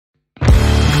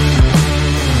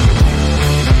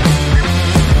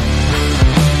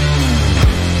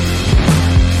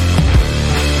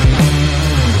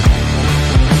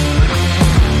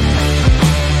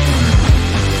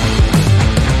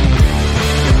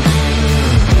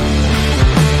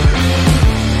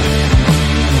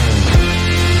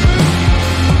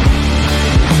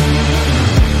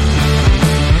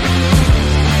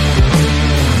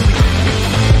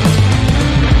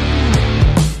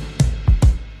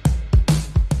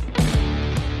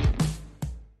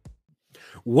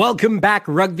Welcome back,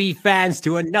 rugby fans,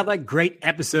 to another great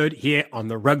episode here on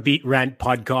the Rugby Rant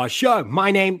podcast show.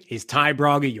 My name is Ty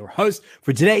Braga, your host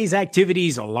for today's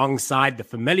activities, alongside the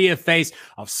familiar face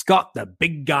of Scott, the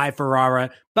big guy Ferrara.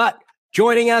 But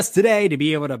joining us today to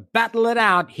be able to battle it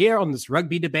out here on this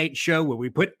rugby debate show where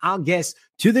we put our guests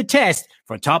to the test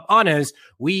for top honors,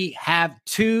 we have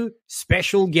two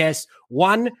special guests.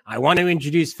 One I want to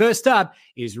introduce first up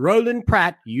is Roland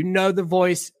Pratt. You know the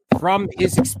voice from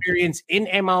his experience in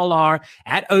MLR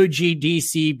at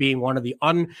OGDC, being one of the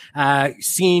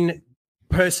unseen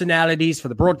personalities for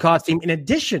the broadcast team, in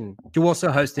addition to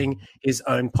also hosting his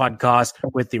own podcast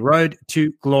with the Road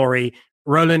to Glory.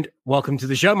 Roland, welcome to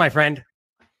the show, my friend.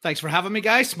 Thanks for having me,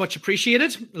 guys. Much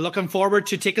appreciated. Looking forward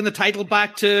to taking the title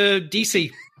back to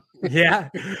DC. Yeah,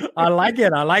 I like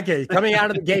it. Coming out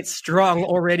of the gate strong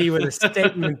already with a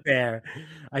statement there.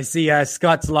 I see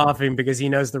Scott's laughing because he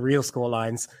knows the real score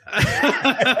lines.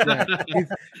 Yeah.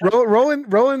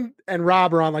 Roland and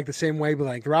Rob are on like the same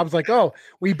wavelength. Rob's like, "Oh,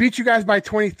 we beat you guys by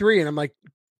 23," and I'm like,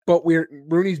 "But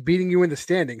Rooney's beating you in the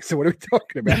standings. So what are we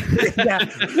talking about?"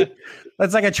 Yeah,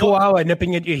 that's like a chihuahua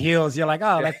nipping at your heels. You're like,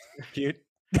 "Oh, that's cute."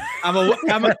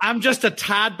 I'm just a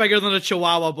tad bigger than a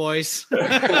chihuahua, boys.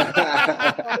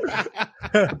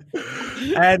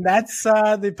 And that's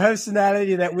the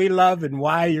personality that we love and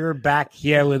why you're back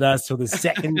here with us for the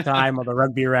second time on the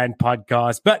Rugby Rant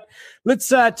podcast. But let's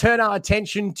turn our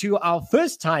attention to our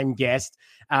first time guest.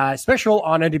 Special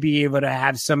honor to be able to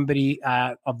have somebody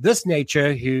of this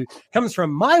nature who comes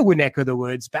from my neck of the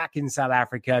woods back in South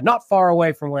Africa, not far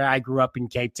away from where I grew up in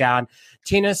Cape Town.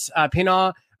 Tinus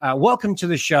Pienaar, welcome to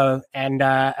the show. And,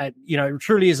 it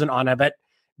truly is an honor. But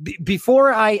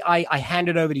before I hand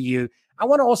it over to you, I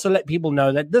want to also let people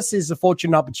know that this is a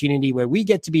fortunate opportunity where we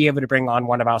get to be able to bring on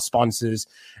one of our sponsors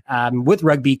with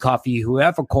Rugby Coffee, who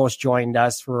have, of course, joined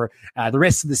us for the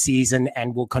rest of the season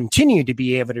and will continue to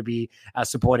be able to be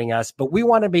supporting us. But we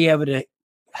want to be able to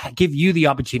give you the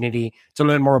opportunity to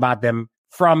learn more about them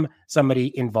from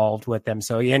somebody involved with them.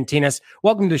 So, again, Tinus,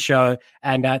 welcome to the show,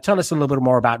 and tell us a little bit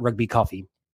more about Rugby Coffee.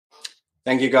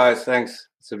 Thank you, guys. Thanks.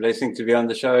 It's a blessing to be on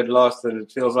the show at last, and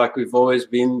it feels like we've always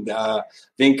been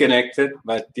connected.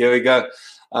 But here we go.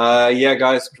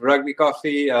 Guys, Rugby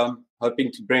Coffee.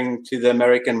 Hoping to bring to the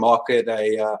American market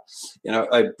a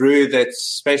brew that's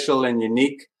special and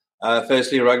unique.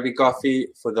 Firstly, Rugby Coffee,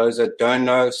 for those that don't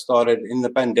know, started in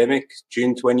the pandemic,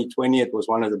 June 2020. It was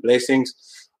one of the blessings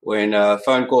when a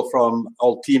phone call from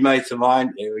old teammates of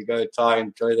mine. There we go, Ty.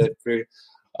 Enjoy that brew.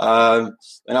 An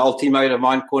old teammate of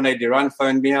mine, Corne Duran,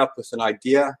 phoned me up with an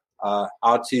idea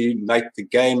how to make the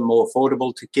game more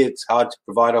affordable to kids, how to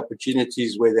provide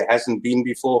opportunities where there hasn't been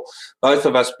before. Both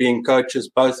of us being coaches,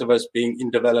 both of us being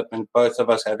in development, both of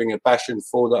us having a passion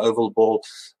for the oval ball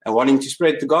and wanting to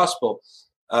spread the gospel.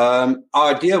 Our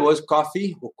idea was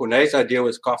coffee, or Corne's idea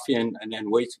was coffee, and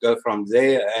where to go from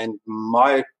there. And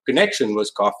my connection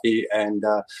was coffee and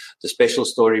the special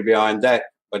story behind that.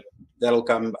 But that'll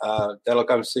come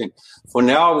soon. For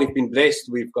now, we've been blessed.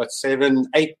 We've got 7-8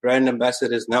 brand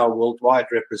ambassadors now worldwide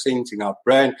representing our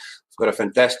brand. We've got a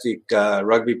fantastic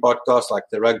rugby podcast like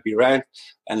the Rugby Rant,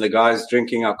 and the guys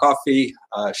drinking our coffee,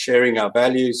 sharing our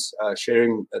values,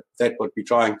 sharing that what we're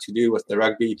trying to do with the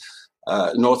rugby,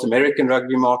 North American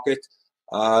rugby market.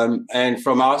 And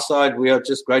from our side, we are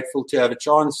just grateful to have a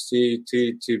chance to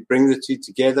bring the two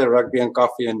together, rugby and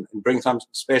coffee, and bring something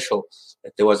special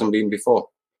that there wasn't been before.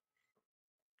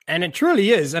 And it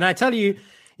truly is. And I tell you,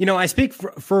 I speak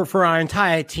for our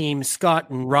entire team, Scott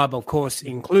and Rob, of course,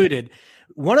 included.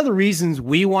 One of the reasons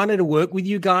we wanted to work with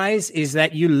you guys is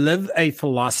that you live a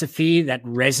philosophy that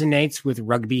resonates with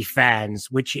rugby fans,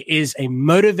 which is a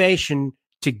motivation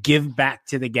to give back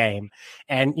to the game.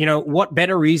 And, what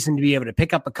better reason to be able to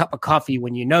pick up a cup of coffee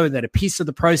when you know that a piece of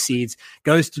the proceeds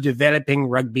goes to developing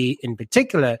rugby, in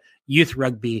particular youth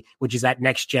rugby, which is that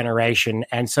next generation.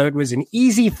 And so it was an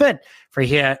easy fit for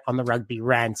here on the Rugby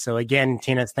Rant. So again,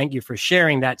 Tina, thank you for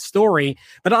sharing that story.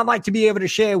 But I'd like to be able to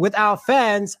share with our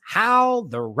fans how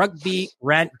the Rugby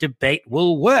Rant debate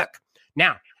will work.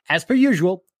 Now, as per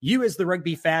usual, you as the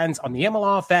rugby fans on the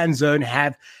MLR Fan Zone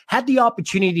have had the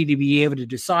opportunity to be able to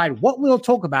decide what we'll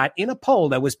talk about in a poll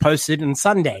that was posted on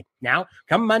Sunday. Now,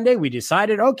 come Monday, we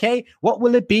decided, okay, what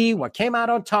will it be? What came out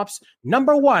on tops?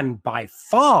 Number one, by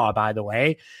far, by the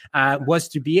way, was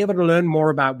to be able to learn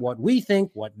more about what we think,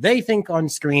 what they think on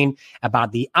screen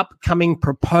about the upcoming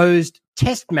proposed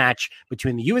test match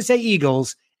between the USA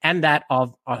Eagles and that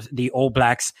of the All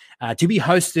Blacks to be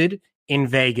hosted in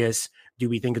Vegas. Do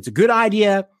we think it's a good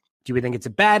idea? Do we think it's a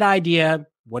bad idea?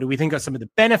 What do we think are some of the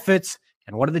benefits?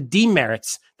 and what are the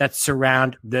demerits that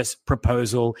surround this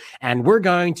proposal. And we're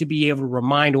going to be able to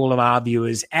remind all of our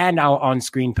viewers and our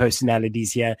on-screen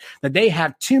personalities here that they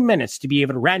have 2 minutes to be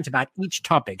able to rant about each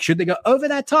topic. Should they go over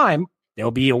that time, they'll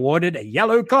be awarded a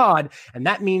yellow card, and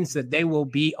that means that they will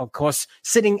be, of course,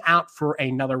 sitting out for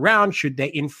another round should they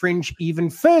infringe even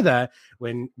further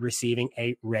when receiving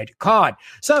a red card.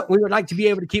 So we would like to be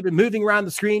able to keep it moving around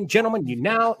the screen. Gentlemen, you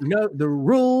now know the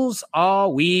rules. Are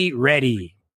we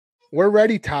ready? We're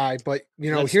ready, Ty, but,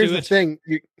 here's the thing.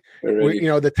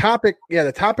 The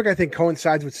topic I think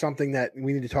coincides with something that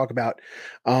we need to talk about.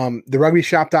 The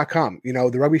rugbyshop.com, the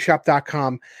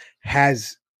rugbyshop.com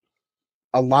has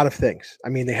a lot of things. I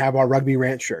mean, they have our Rugby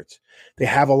Rant shirts. They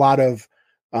have a lot of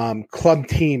club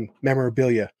team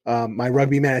memorabilia. My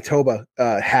Rugby Manitoba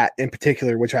hat in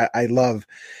particular, which I love.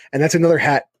 And that's another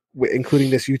hat,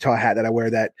 including this Utah hat that I wear,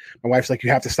 that my wife's like, you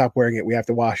have to stop wearing it. We have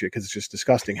to wash it because it's just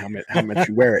disgusting how much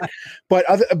you wear it. But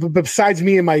besides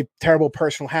me and my terrible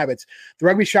personal habits, the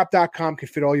rugbyshop.com can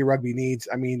fit all your rugby needs.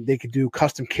 I mean, they could do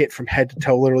custom kit from head to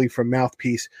toe, literally from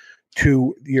mouthpiece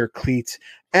to your cleats.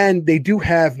 And they do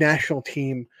have national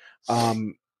team,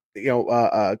 clothing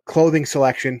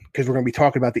selection, because we're going to be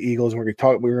talking about the Eagles and we're going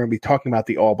to be talking about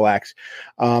the All Blacks.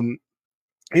 And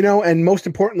most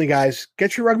importantly, guys,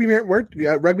 get your Rugby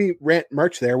Rant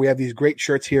merch there. We have these great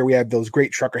shirts here. We have those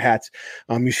great trucker hats.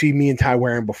 You see me and Ty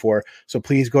wearing before. So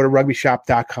please go to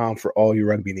rugbyshop.com for all your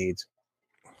rugby needs.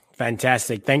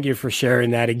 Fantastic. Thank you for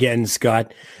sharing that again,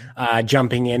 Scott,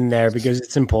 jumping in there, because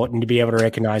it's important to be able to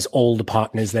recognize all the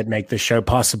partners that make the show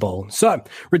possible. So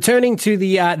returning to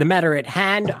the matter at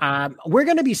hand, we're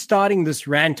going to be starting this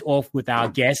rant off with our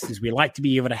guest, as we like to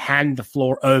be able to hand the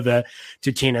floor over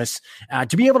to Tinas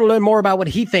to be able to learn more about what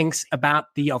he thinks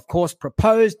about the, of course,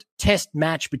 proposed test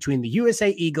match between the USA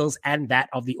Eagles and that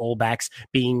of the All Blacks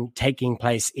taking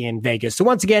place in Vegas. So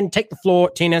once again, take the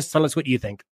floor, Tinas. Tell us what you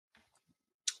think.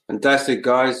 Fantastic,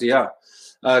 guys. Yeah.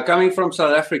 Coming from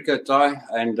South Africa, Ty,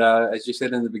 and as you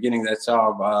said in the beginning, that's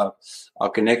our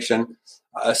connection.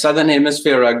 Southern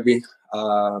Hemisphere rugby,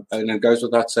 and it goes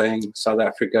without saying, South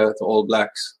Africa, the All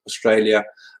Blacks, Australia.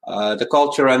 The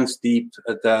culture runs deep,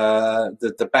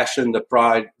 the passion, the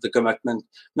pride, the commitment,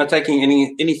 not taking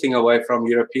anything away from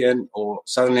European or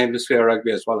Southern Hemisphere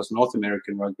rugby as well as North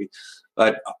American rugby.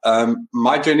 But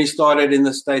my journey started in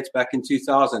the States back in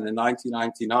 2000, in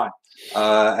 1999.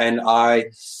 And I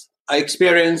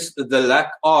experienced the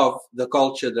lack of the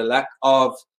culture, the lack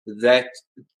of that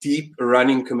deep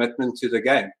running commitment to the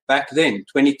game. Back then,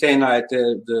 2010, I had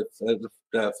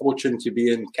the fortune to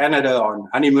be in Canada on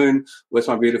honeymoon with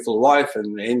my beautiful wife,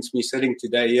 and hence me sitting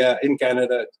today here in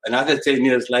Canada another 10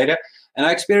 years later. And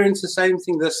I experienced the same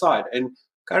thing this side. And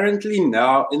currently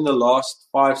now, in the last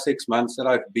 5-6 months that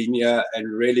I've been here and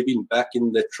really been back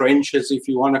in the trenches, if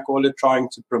you want to call it, trying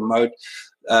to promote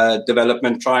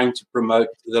development, trying to promote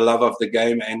the love of the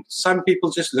game. And some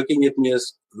people just looking at me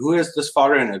as, who is this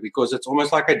foreigner? Because it's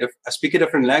almost like I speak a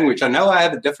different language. I know I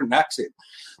have a different accent,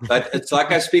 but it's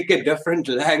like I speak a different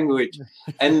language.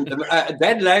 And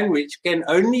that language can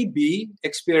only be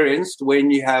experienced when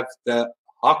you have the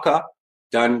haka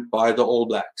done by the All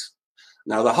Blacks.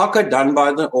 Now, the haka done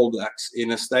by the All Blacks in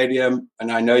a stadium,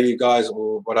 and I know you guys,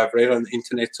 or what I've read on the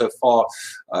internet so far,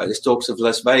 there's talks of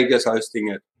Las Vegas hosting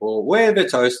it, or wherever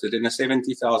it's hosted, in a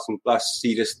 70,000 plus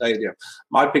seater stadium.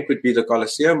 My pick would be the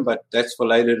Coliseum, but that's for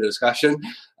later discussion.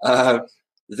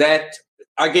 That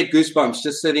I get goosebumps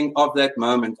just sitting of that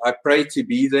moment. I pray to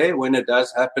be there when it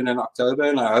does happen in October,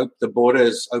 and I hope the border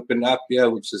is opened up here,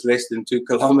 which is less than 2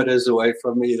 kilometers away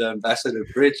from me, the Ambassador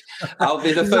Bridge. I'll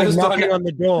be the first knocking on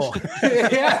the door.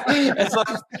 Yeah, it's like,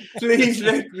 please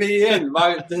let me in.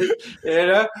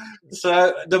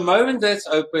 So the moment that's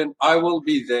open, I will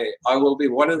be there. I will be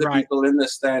one of the people in the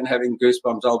stand having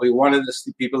goosebumps. I'll be one of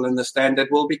the people in the stand that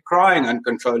will be crying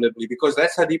uncontrollably, because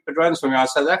that's how deep it runs for me. I'm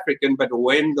South African, but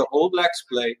when the All Blacks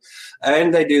play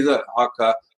and they do the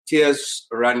haka, tears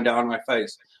run down my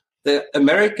face. The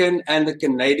American and the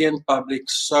Canadian public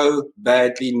so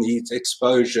badly needs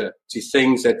exposure to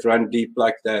things that run deep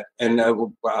like that. And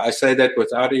I say that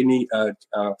without any,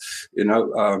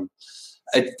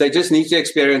 they just need to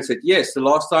experience it. Yes, the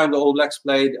last time the All Blacks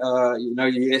played,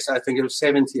 US, I think it was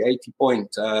 70, 80 point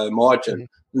margin.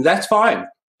 And that's fine.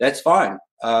 That's fine.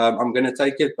 I'm going to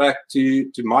take it back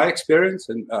to my experience,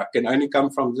 and I can only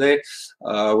come from there.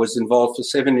 I was involved for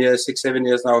 7 years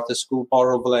now at the school,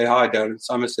 Parleville High down in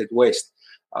Somerset West.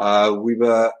 We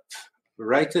were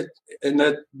rated in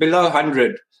the below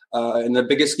 100 in the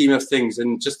bigger scheme of things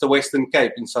in just the Western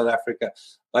Cape in South Africa.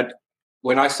 But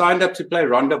when I signed up to play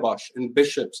Rondebosch and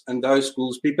Bishops and those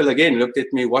schools, people again looked at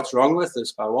me, what's wrong with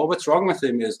this guy? Well, what's wrong with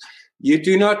him is you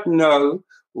do not know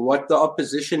what the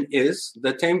opposition is,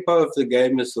 the tempo of the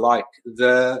game is like,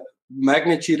 the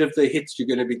magnitude of the hits you're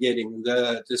going to be getting,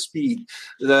 the speed,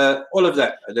 all of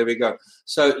that. There we go.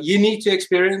 So you need to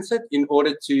experience it in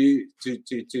order to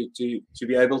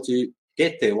be able to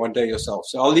get there one day yourself.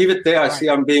 So I'll leave it there. I see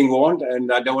I'm being warned,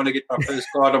 and I don't want to get my first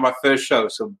card on my first show.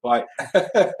 So bye.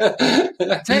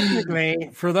 Technically,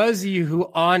 for those of you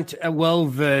who aren't well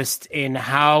versed in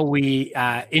how we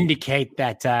indicate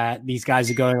that these guys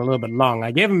are going a little bit long,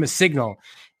 I gave him a signal.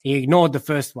 He ignored the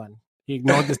first one. He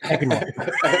ignored the second one.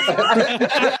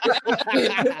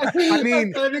 I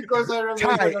mean, Ty,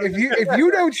 if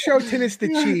you don't show Tinnis the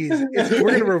cheese,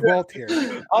 we're going to revolt here.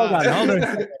 Hold on. I'll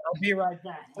be right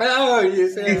back. Oh, you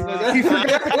say he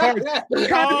forgot the card.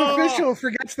 Captain official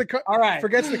forgets the card. All right.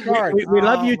 Forgets the card. We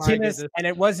love you, Tinnis, and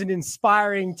it was an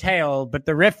inspiring tale, but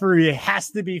the referee has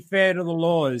to be fair to the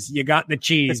laws. You got the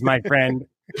cheese, my friend.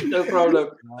 No problem.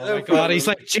 Oh my God, he's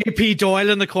like JP Doyle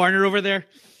in the corner over there.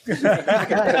 JP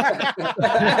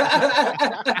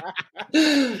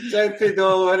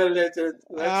Doyle, what a legend.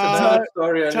 That's a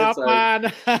story on top its own.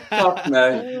 man. Top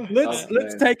man.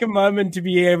 Let's take a moment to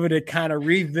be able to kind of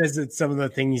revisit some of the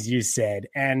things you said.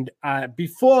 And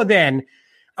before then,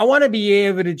 I want to be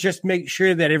able to just make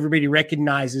sure that everybody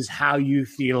recognizes how you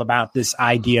feel about this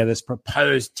idea, this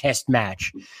proposed test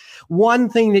match. One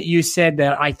thing that you said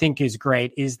that I think is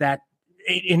great is that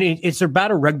it's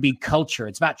about a rugby culture.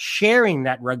 It's about sharing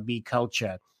that rugby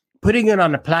culture, putting it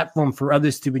on a platform for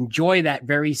others to enjoy that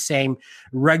very same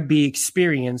rugby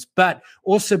experience, but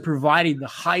also providing the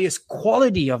highest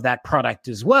quality of that product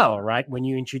as well, right? When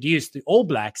you introduce the All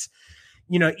Blacks,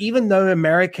 you know, even though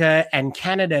America and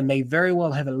Canada may very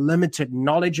well have a limited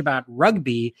knowledge about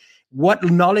rugby, what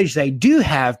knowledge they do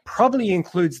have probably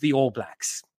includes the All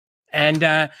Blacks. And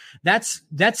that's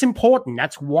important.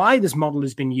 That's why this model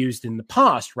has been used in the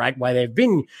past, right? Why they've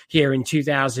been here in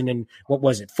 14 and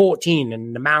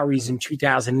the Maoris in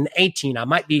 2018. I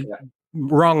might be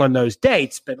wrong on those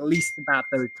dates, but at least about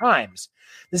those times.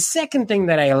 The second thing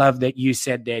that I love that you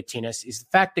said there, Tinnis, is the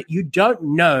fact that you don't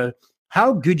know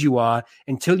how good you are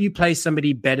until you play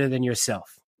somebody better than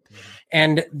yourself.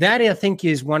 And that, I think,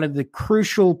 is one of the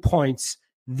crucial points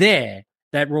there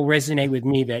that will resonate with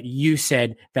me that you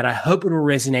said that I hope it will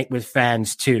resonate with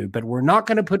fans too. But we're not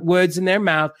going to put words in their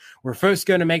mouth. We're first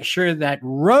going to make sure that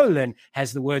Roland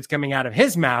has the words coming out of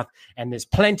his mouth, and there's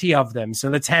plenty of them. So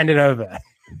let's hand it over.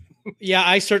 Yeah,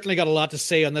 I certainly got a lot to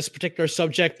say on this particular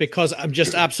subject because I'm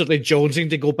just absolutely jonesing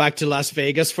to go back to Las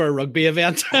Vegas for a rugby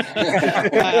event.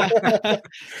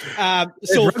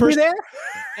 So first,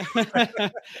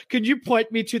 could you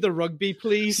point me to the rugby,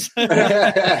 please?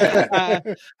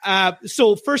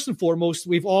 So first and foremost,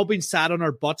 we've all been sat on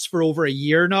our butts for over a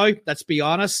year now. Let's be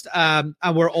honest, and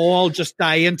we're all just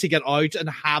dying to get out and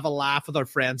have a laugh with our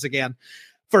friends again.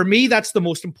 For me, that's the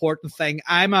most important thing.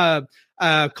 I'm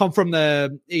come from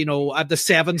the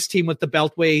sevens team with the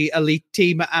Beltway elite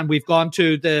team, and we've gone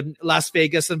to the Las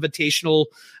Vegas Invitational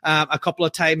a couple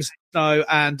of times now,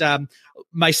 and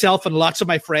myself and lots of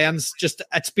my friends,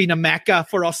 it's been a mecca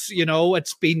for us. You know,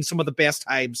 it's been some of the best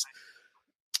times.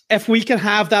 If we can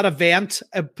have that event,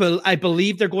 I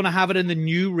believe they're going to have it in the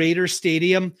new Raiders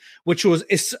Stadium, which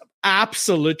is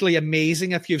absolutely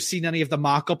amazing. If you've seen any of the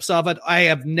mock-ups of it, I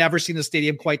have never seen a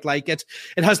stadium quite like it.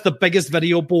 It has the biggest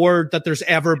video board that there's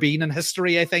ever been in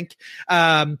history, I think,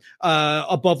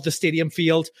 above the stadium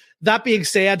field. That being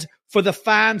said, for the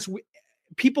fans,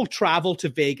 people travel to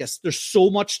Vegas. There's so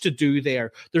much to do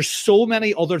there. There's so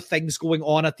many other things going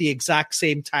on at the exact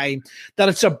same time that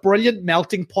it's a brilliant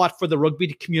melting pot for the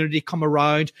rugby community to come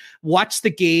around, watch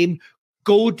the game,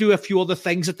 go do a few other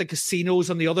things at the casinos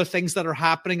and the other things that are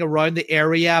happening around the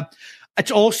area.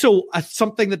 It's also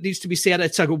something that needs to be said.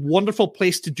 It's a wonderful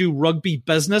place to do rugby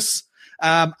business.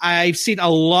 I've seen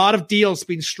a lot of deals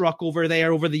being struck over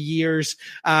there over the years,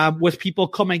 with people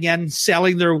coming in,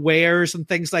 selling their wares and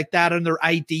things like that and their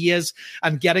ideas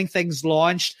and getting things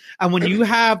launched. And when you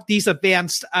have these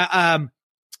events, a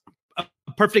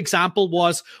perfect example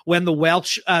was when the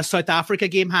Welsh South Africa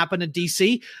game happened in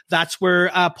DC. That's where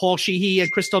Paul Sheehy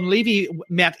and Chris Dunleavy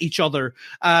met each other.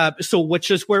 Which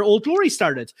is where Old Glory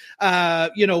started.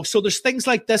 So there's things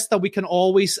like this that we can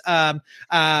always talk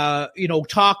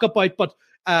about, but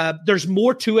there's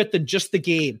more to it than just the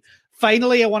game.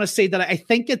 finally, I want to say that I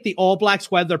think at the All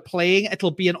Blacks, while they're playing, it'll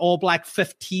be an All Black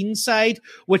 15 side,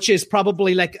 which is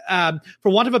probably like, for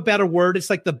want of a better word, it's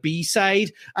like the B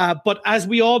side. But as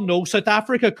we all know, South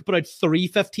Africa could put out 3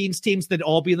 15s teams. They'd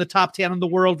all be in the top 10 in the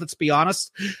world, let's be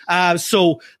honest.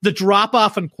 So the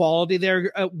drop-off in quality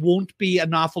there won't be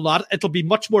an awful lot. It'll be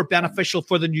much more beneficial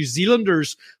for the New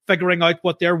Zealanders figuring out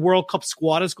what their World Cup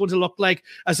squad is going to look like,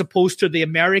 as opposed to the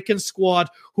American squad,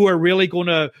 who are really going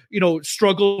to,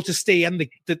 struggle to stay in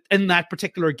in that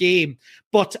particular game.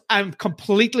 But I'm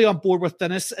completely on board with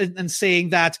Dennis in saying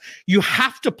that you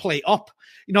have to play up.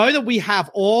 Now that we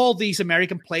have all these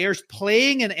American players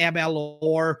playing in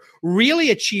MLR,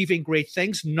 really achieving great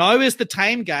things, now is the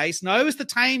time, guys. Now is the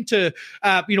time to,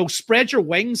 spread your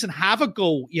wings and have a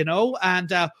go,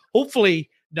 and hopefully.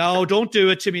 No, don't do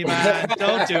it to me, man.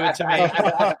 Don't do it to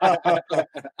me.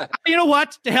 You know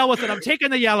what? To hell with it. I'm taking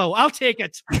the yellow. I'll take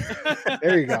it.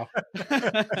 There you go.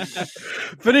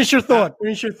 Finish your thought.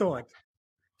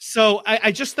 So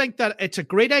I just think that it's a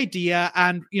great idea,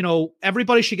 and,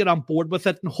 everybody should get on board with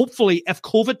it. And hopefully, if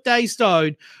COVID dies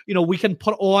down, we can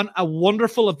put on a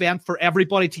wonderful event for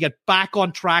everybody to get back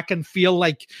on track and feel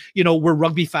like, we're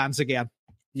rugby fans again.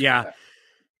 Yeah.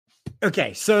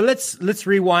 Okay, so let's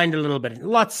rewind a little bit.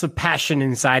 Lots of passion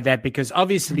inside that, because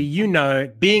obviously,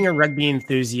 being a rugby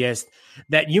enthusiast,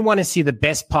 that you want to see the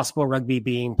best possible rugby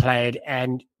being played,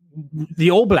 and the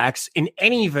All Blacks, in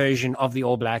any version of the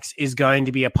All Blacks, is going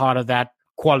to be a part of that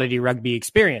quality rugby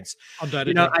experience.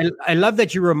 I love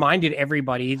that you reminded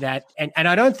everybody that, and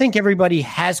I don't think everybody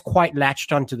has quite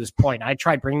latched onto this point. I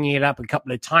tried bringing it up a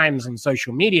couple of times on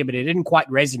social media, but it didn't quite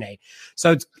resonate.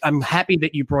 So I'm happy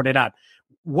that you brought it up.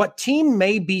 What team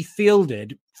may be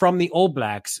fielded from the All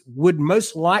Blacks would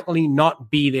most likely not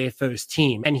be their first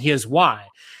team. And here's why.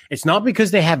 It's not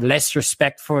because they have less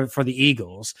respect for the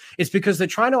Eagles. It's because they're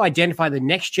trying to identify the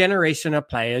next generation of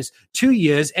players 2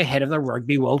 years ahead of the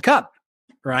Rugby World Cup,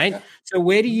 right? Yeah. So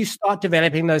where do you start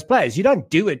developing those players? You don't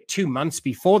do it 2 months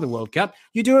before the World Cup.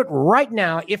 You do it right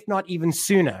now, if not even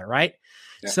sooner, right?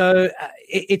 Yeah. So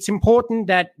it's important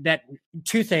that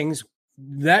two things.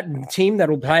 That team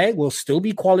that will play will still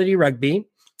be quality rugby.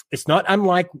 It's not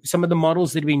unlike some of the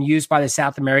models that have been used by the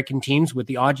South American teams with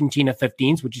the Argentina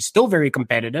 15s, which is still very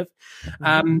competitive.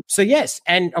 So yes,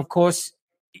 and of course,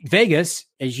 Vegas,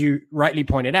 as you rightly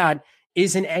pointed out,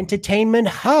 is an entertainment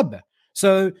hub.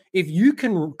 So if you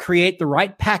can create the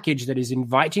right package that is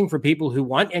inviting for people who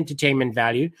want entertainment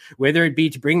value, whether it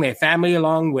be to bring their family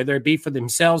along, whether it be for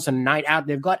themselves a night out,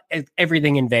 they've got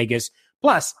everything in Vegas.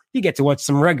 Plus, you get to watch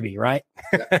some rugby, right?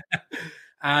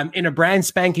 Yeah. In a brand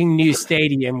spanking new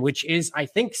stadium, which is, I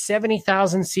think,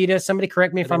 70,000 seater. Somebody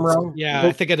correct me if I'm wrong. Yeah,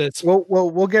 I think it is.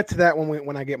 We'll get to that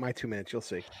when I get my 2 minutes. You'll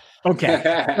see. Okay.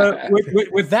 So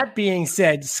with that being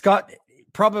said, Scott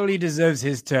probably deserves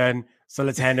his turn. So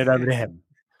let's hand it over to him.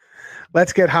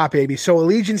 Let's get hot, baby. So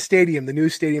Allegiant Stadium, the new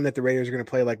stadium that the Raiders are going to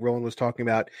play, like Rowan was talking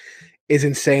about, is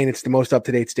insane. It's the most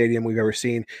up-to-date stadium we've ever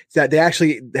seen. It's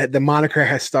that the moniker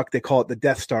has stuck. They call it the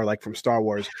Death Star, like from Star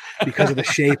Wars, because of the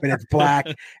shape, and it's black.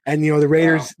 And the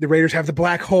Raiders have the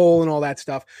black hole and all that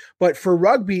stuff. But for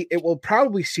rugby, it will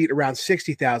probably seat around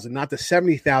 60,000, not the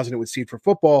 70,000 it would seat for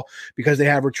football, because they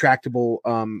have retractable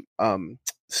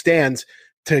stands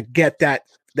to get that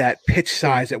pitch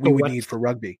size that we would need for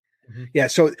rugby. Mm-hmm. Yeah.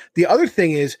 So the other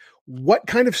thing is, what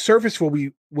kind of surface will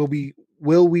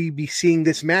we be seeing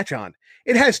this match on?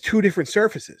 It has 2 different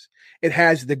surfaces. It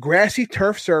has the grassy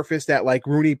turf surface that like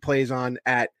Rooney plays on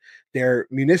at their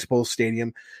municipal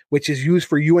stadium, which is used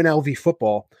for UNLV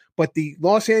football. But the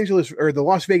Las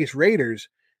Vegas Raiders,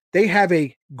 they have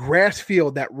a grass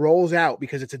field that rolls out,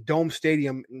 because it's a dome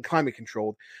stadium and climate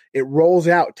controlled. It rolls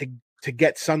out to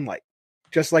get sunlight,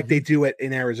 just like they do it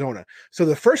in Arizona. So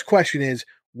the first question is,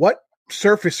 what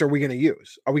surface are we going to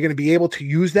use? Are we going to be able to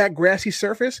use that grassy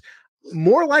surface?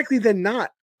 More likely than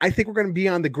not, I think we're going to be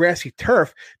on the grassy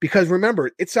turf, because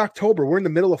remember, it's October. We're in the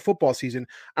middle of football season.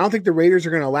 I don't think the Raiders are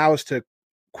going to allow us to,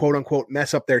 quote unquote,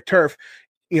 mess up their turf.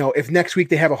 If next week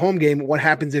they have a home game, what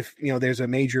happens if, there's a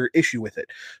major issue with it?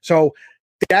 So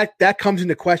that comes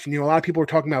into question. A lot of people are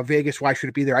talking about Vegas. Why should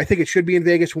it be there? I think it should be in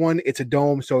Vegas. 1, it's a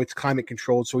dome, so it's climate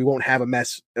controlled, so we won't have a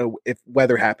mess if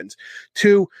weather happens.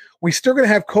 2, we're still going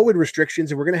to have COVID restrictions,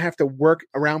 and we're going to have to work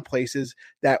around places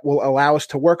that will allow us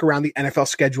to work around the NFL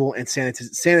schedule and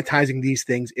sanitizing these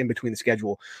things in between the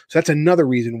schedule. So that's another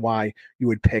reason why you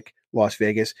would pick Las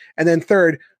Vegas. And then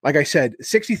 3rd, like I said,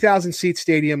 60,000 seat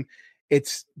stadium.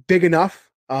 It's big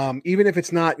enough. Even if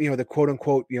it's not, the quote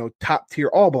unquote, top tier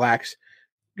All Blacks,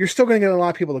 you're still going to get a lot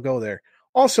of people to go there.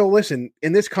 Also, listen,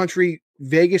 in this country,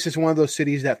 Vegas is one of those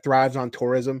cities that thrives on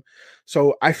tourism.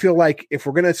 So I feel like if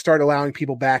we're going to start allowing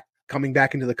people coming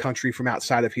back into the country from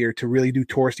outside of here to really do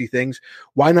touristy things,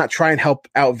 why not try and help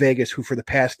out Vegas, who for the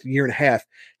past year and a half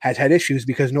has had issues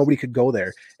because nobody could go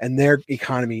there and their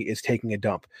economy is taking a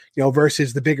dump,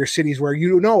 versus the bigger cities where,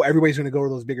 everybody's going to go to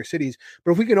those bigger cities.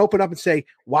 But if we can open up and say,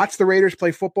 watch the Raiders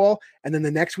play football, and then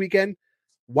the next weekend,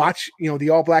 watch, the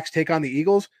All Blacks take on the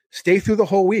Eagles, stay through the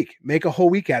whole week, make a whole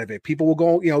week out of it. People will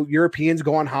go, Europeans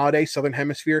go on holiday, Southern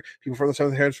Hemisphere, people from the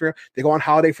Southern Hemisphere, they go on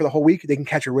holiday for the whole week. They can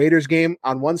catch a Raiders game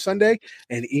on one Sunday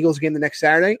and an Eagles game the next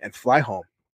Saturday and fly home.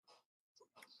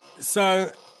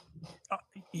 So,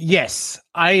 yes,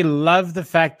 I love the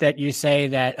fact that you say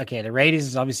that, okay, the Raiders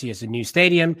is obviously it's a new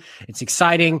stadium. It's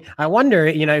exciting. I wonder,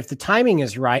 if the timing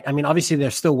is right. I mean, obviously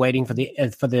they're still waiting for the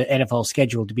NFL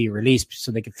schedule to be released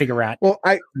so they can figure out.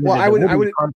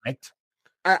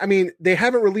 I mean, they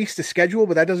haven't released the schedule,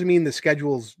 but that doesn't mean the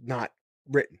schedule's not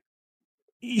written.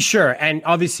 Sure. And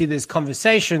obviously there's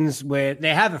conversations where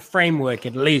they have a framework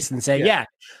at least and say,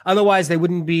 otherwise they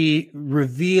wouldn't be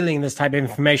revealing this type of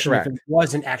information if it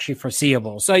wasn't actually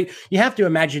foreseeable. So you have to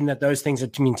imagine that those things are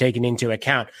being taken into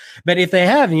account. But if they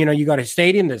have, you got a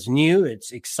stadium that's new,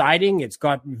 it's exciting, it's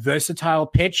got versatile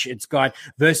pitch, it's got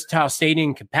versatile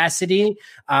stadium capacity.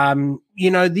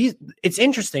 It's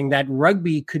interesting that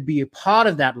rugby could be a part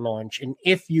of that launch. And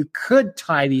if you could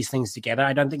tie these things together,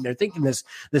 I don't think they're thinking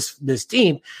this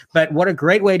deep, but what a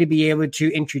great way to be able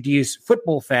to introduce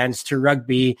football fans to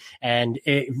rugby and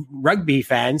rugby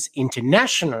fans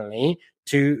internationally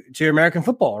to American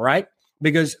football, right?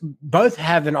 Because both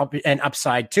have an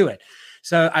upside to it.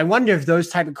 So I wonder if those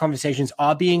type of conversations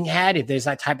are being had, if there's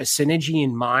that type of synergy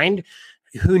in mind.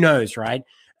 Who knows, right?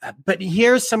 But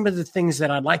here's some of the things that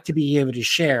I'd like to be able to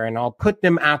share, and I'll put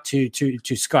them out to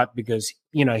Scott because,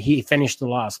 he finished the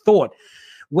last thought.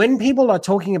 When people are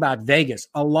talking about Vegas,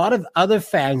 a lot of other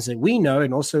fans that we know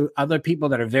and also other people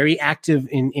that are very active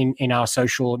in our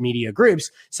social media groups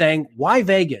saying, why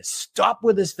Vegas? Stop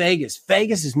with this Vegas.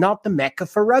 Vegas is not the Mecca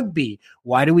for rugby.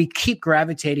 Why do we keep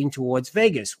gravitating towards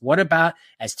Vegas? What about,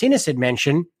 as Tinas had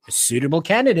mentioned, a suitable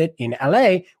candidate in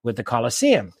LA with the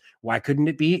Coliseum? Why couldn't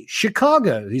it be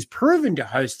Chicago, who's proven to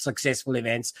host successful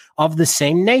events of the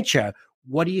same nature?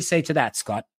 What do you say to that,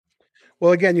 Scott?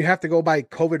 Well, again, you have to go by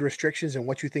COVID restrictions and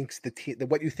what you think the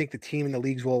team and the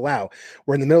leagues will allow.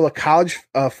 We're in the middle of college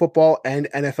football and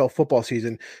NFL football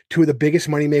season, two of the biggest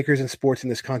moneymakers in sports in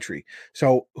this country.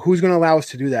 So who's going to allow us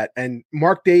to do that? And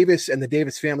Mark Davis and the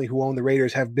Davis family, who own the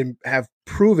Raiders, have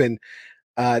proven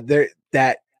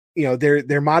that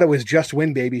their motto is just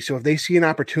win, baby. So if they see an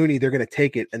opportunity, they're going to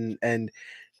take it. And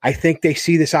I think they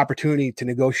see this opportunity to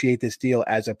negotiate this deal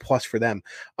as a plus for them.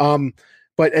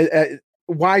 But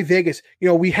why Vegas? We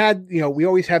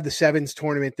always have the Sevens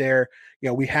tournament there.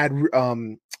 We had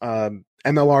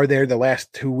MLR there the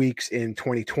last 2 weeks in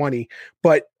 2020,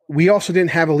 but we also didn't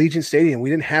have Allegiant Stadium. We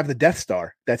didn't have the Death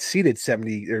Star that seated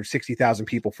 70 or 60,000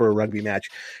 people for a rugby match.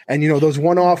 And, those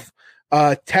one-off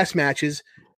test matches,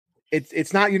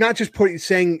 it's not, you're not just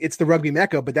saying it's the rugby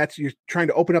Mecca, but you're trying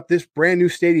to open up this brand new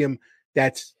stadium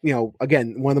that's,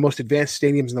 again, one of the most advanced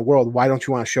stadiums in the world. Why don't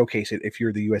you want to showcase it if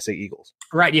you're the USA Eagles?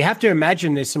 Right. You have to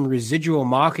imagine there's some residual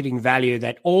marketing value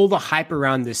that all the hype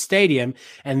around the stadium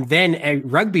and then a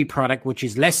rugby product, which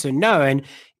is lesser known,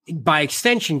 by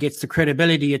extension gets the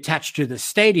credibility attached to the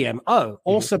stadium.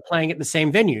 Also playing at the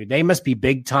same venue. They must be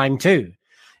big time too.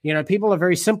 People are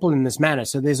very simple in this manner.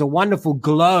 So there's a wonderful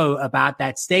glow about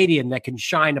that stadium that can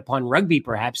shine upon rugby,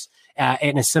 perhaps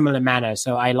in a similar manner.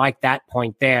 So I like that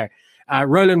point there.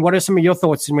 Roland, what are some of your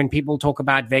thoughts when people talk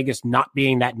about Vegas not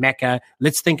being that Mecca?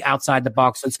 Let's think outside the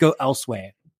box. Let's go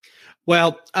elsewhere.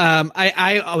 Well,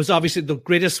 I was obviously the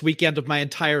greatest weekend of my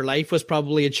entire life was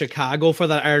probably in Chicago for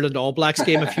that Ireland All Blacks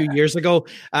game a few years ago.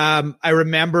 I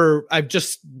remember I've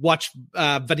just watched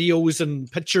videos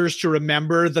and pictures to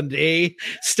remember the day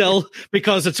still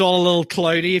because it's all a little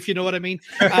cloudy, if you know what I mean.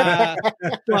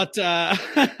 But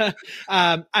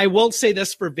I will say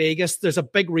this for Vegas. There's a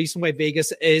big reason why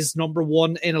Vegas is number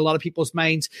one in a lot of people's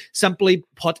minds. Simply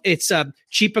put, it's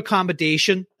cheap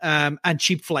accommodation and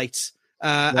cheap flights.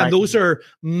 Right. And those are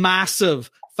massive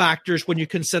factors when you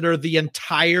consider the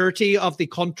entirety of the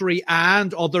country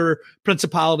and other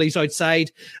principalities outside.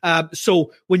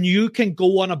 So when you can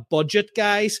go on a budget,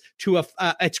 guys,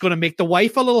 it's going to make the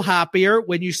wife a little happier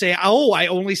when you say, oh, I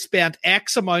only spent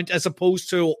X amount as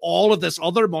opposed to all of this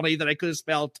other money that I could have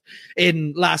spent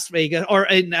in Las Vegas or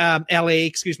in LA,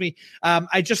 excuse me.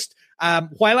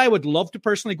 While I would love to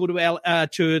personally go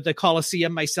to the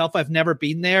Coliseum myself, I've never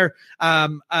been there.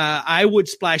 I would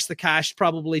splash the cash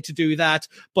probably to do that,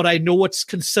 but I know it's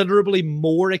considerably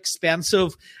more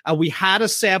expensive. We had a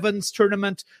sevens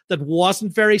tournament that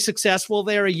wasn't very successful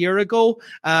there a year ago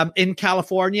in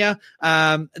California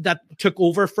that took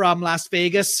over from Las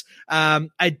Vegas.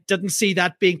 I didn't see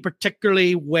that being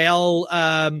particularly well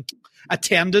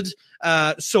attended.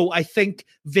 So I think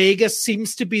Vegas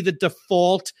seems to be the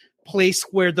default place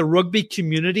where the rugby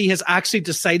community has actually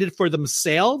decided for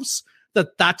themselves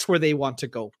that that's where they want to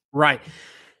go. Right.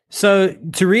 So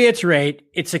to reiterate,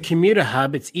 it's a commuter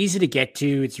hub. It's easy to get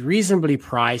to. It's reasonably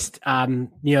priced.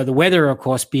 The weather, of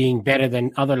course, being better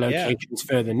than other locations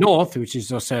further north, which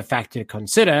is also a factor to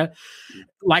consider,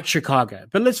 like Chicago.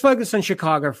 But let's focus on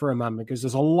Chicago for a moment, because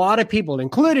there's a lot of people,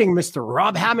 including Mr.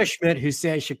 Rob Hammerschmidt, who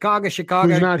says Chicago.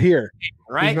 Who's not here.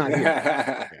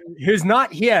 Right? Who's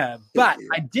not here. But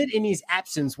I did, in his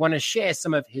absence, want to share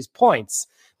some of his points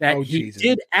that he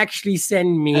did actually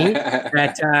send me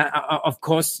that, of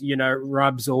course,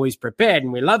 Rob's always prepared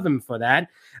and we love him for that.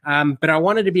 But I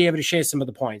wanted to be able to share some of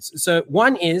the points. So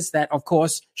one is that, of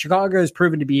course, Chicago has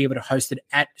proven to be able to host it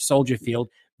at Soldier Field.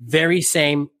 Very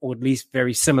same, or at least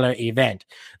very similar event.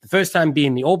 The first time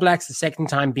being the All Blacks, the second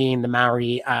time being the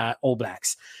Maori All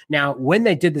Blacks. Now, when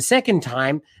they did the second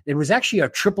time, there was actually a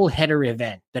triple header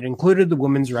event that included the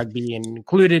women's rugby and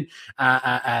included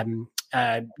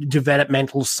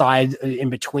developmental side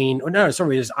in between. It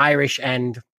was Irish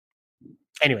and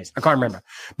anyways, I can't remember.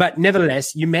 But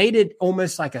nevertheless, you made it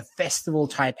almost like a festival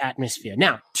type atmosphere.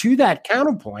 Now, to that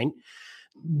counterpoint,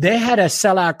 they had a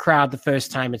sellout crowd the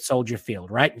first time at Soldier Field,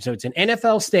 right? So it's an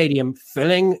NFL stadium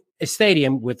filling a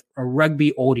stadium with a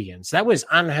rugby audience. That was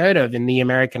unheard of in the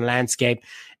American landscape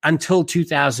until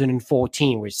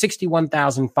 2014, with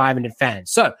 61,500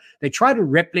 fans. So they tried to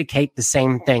replicate the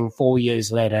same thing 4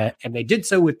 years later, and they did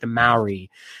so with the Maori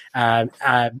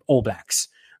All Blacks.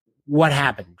 What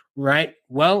happened, right?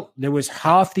 Well, there was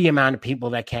half the amount of people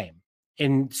that came.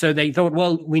 And so they thought,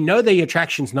 well, we know the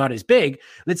attraction's not as big.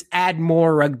 Let's add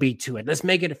more rugby to it. Let's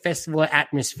make it a festival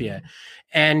atmosphere.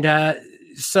 And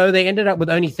so they ended up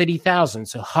with only 30,000,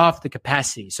 so half the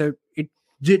capacity. So it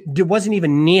wasn't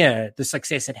even near the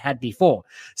success it had before.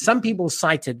 Some people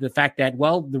cited the fact that,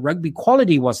 well, the rugby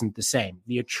quality wasn't the same.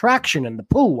 The attraction and the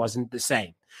pull wasn't the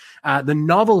same. The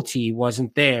novelty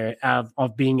wasn't there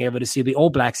of being able to see the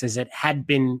All Blacks as it had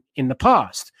been in the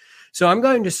past. So I'm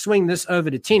going to swing this over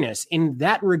to Tinas. In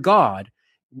that regard,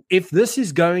 if this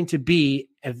is going to be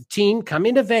a team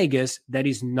coming to Vegas that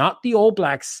is not the All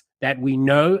Blacks that we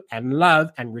know and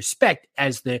love and respect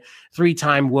as the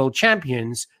three-time world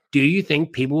champions, do you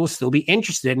think people will still be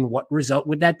interested, and what result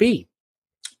would that be?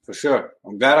 For sure.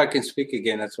 I'm glad I can speak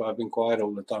again. That's why I've been quiet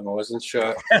all the time. I wasn't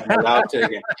sure I'm allowed to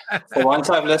again. For once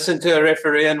I've listened to a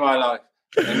referee in my life.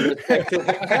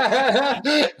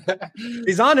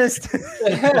 He's honest.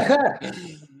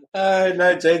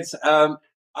 No, gents. I'm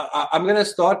going to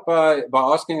start by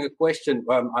asking a question.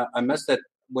 I missed that.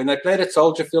 When they played at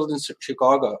Soldier Field in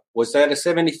Chicago, was that a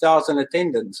 70,000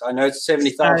 attendance? I know it's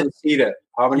 70,000 seater.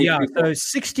 How many people? So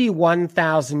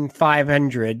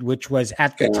 61,500, which was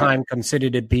at the time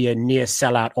considered to be a near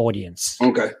sellout audience.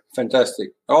 Okay,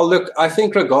 fantastic. Oh, look, I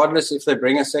think regardless if they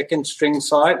bring a second string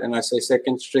side, and I say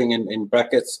second string in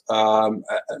brackets,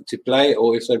 to play,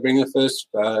 or if they bring the first,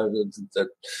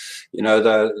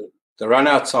 the run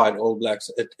outside All Blacks,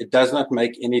 it does not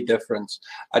make any difference.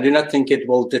 I do not think it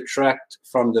will detract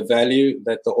from the value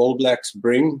that the All Blacks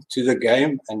bring to the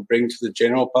game and bring to the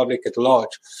general public at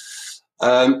large.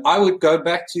 I would go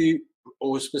back to,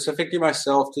 or specifically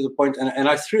myself, to the point, and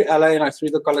I threw LA and I threw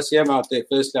the Coliseum out there.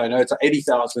 Firstly, I know it's an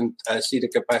 80,000 seater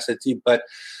capacity, but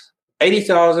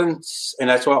 80,000, and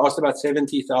that's why I asked about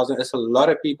 70,000. It's a lot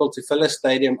of people to fill a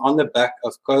stadium on the back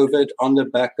of COVID, on the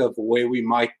back of where we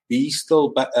might be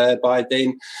still by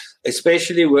then,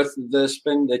 especially with the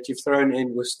spin that you've thrown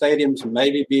in with stadiums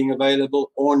maybe being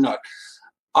available or not.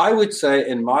 I would say,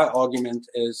 in my argument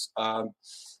is,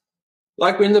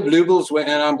 like when the Blue Bulls went,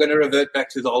 and I'm going to revert back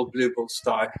to the old Blue Bulls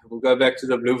style. We'll go back to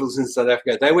the Blue Bulls in South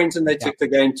Africa. They went and they took the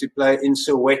game to play in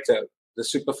Soweto, the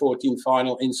Super 14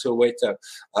 final in Soweto.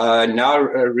 Now,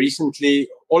 recently,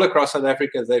 all across South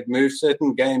Africa, they've moved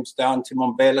certain games down to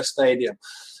Mbombela Stadium.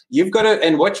 You've got to,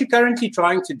 and what you're currently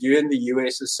trying to do in the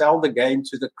US is sell the game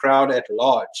to the crowd at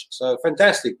large. So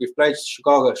fantastic. We've played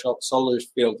Chicago, Soldier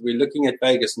Field. We're looking at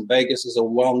Vegas, and Vegas is a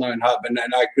well-known hub. And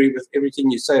I agree with everything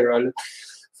you say, Roland,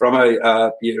 from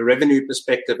a revenue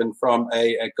perspective and from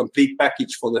a complete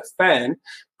package for the fan.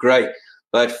 Great.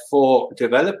 But for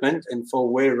development and for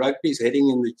where rugby is heading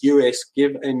in the US,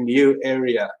 give a new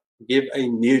area give a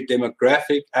new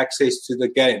demographic access to the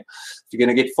game. If you're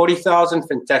going to get 40,000,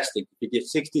 fantastic. If you get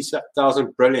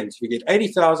 60,000, brilliant. If you get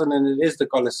 80,000, and it is the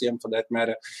Coliseum for that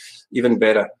matter, even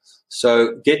better.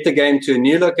 So get the game to a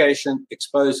new location,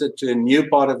 expose it to a new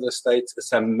part of the States.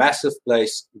 It's a massive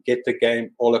place. Get the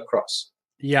game all across.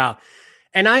 Yeah.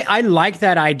 And I like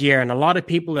that idea. And a lot of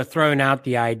people are throwing out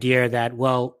the idea that,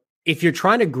 well, if you're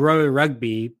trying to grow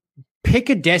rugby,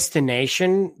 pick a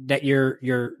destination that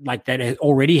you're like that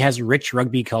already has rich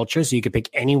rugby culture. So you could pick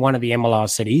any one of the MLR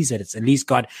cities that it's at least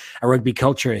got a rugby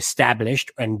culture established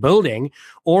and building,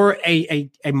 or a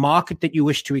market that you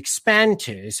wish to expand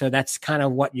to. So that's kind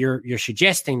of what you're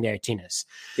suggesting there, Tinas.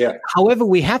 Yeah. However,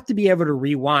 we have to be able to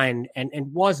rewind, and it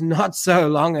was not so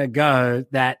long ago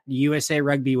that USA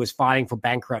Rugby was filing for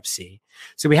bankruptcy.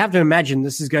 So we have to imagine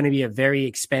this is going to be a very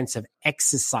expensive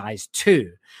exercise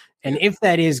too. And if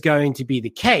that is going to be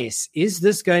the case, is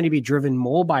this going to be driven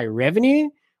more by revenue,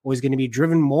 or is it going to be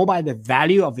driven more by the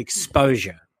value of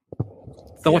exposure?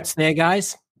 Thoughts there,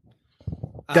 guys?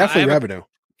 Definitely revenue.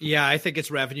 Yeah, I think it's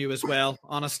revenue as well,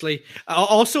 honestly.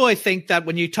 Also, I think that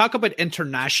when you talk about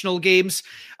international games,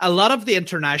 a lot of the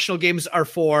international games are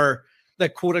for the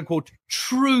quote unquote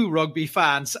true rugby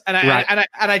fans. And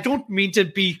I don't mean to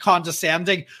be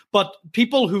condescending, but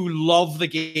people who love the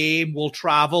game will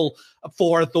travel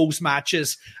for those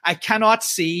matches. I cannot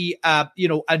see, a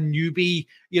newbie,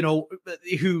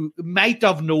 who might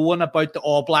have known about the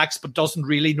All Blacks, but doesn't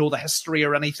really know the history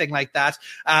or anything like that,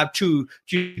 to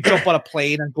jump on a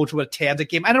plane and go to attend a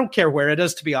game. I don't care where it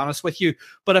is, to be honest with you.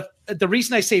 But if the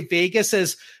reason I say Vegas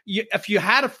is if you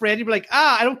had a friend, you'd be like,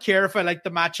 I don't care if I like the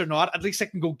match or not. At least I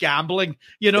can go gambling,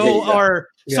 or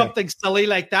something silly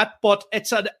like that. But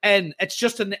it's an in. It's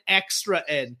just an extra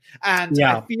in. And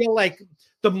I feel like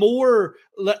the more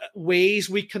ways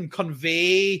we can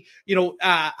convey,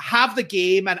 have the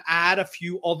game and add a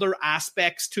few other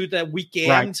aspects to the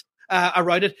weekend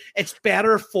around it, it's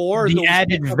better for the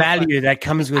added value that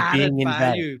comes with being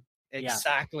involved.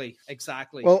 Exactly.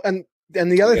 Well, and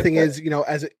the other thing is,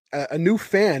 as a new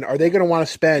fan, are they going to want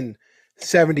to spend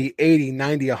 $70, $80,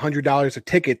 $90, $100 a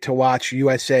ticket to watch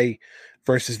USA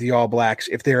versus the All Blacks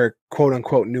if they're a quote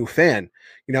unquote new fan?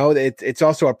 It's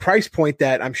also a price point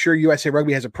that I'm sure USA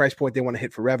Rugby has a price point they want to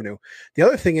hit for revenue. The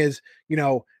other thing is,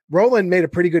 Roland made a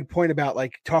pretty good point about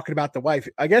talking about the wife.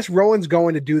 I guess Roland's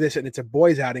going to do this and it's a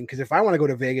boys outing, because if I want to go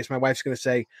to Vegas, my wife's going to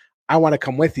say, I want to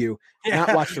come with you,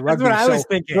 not watch the rugby. That's what I was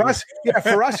thinking.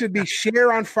 For us, it'd be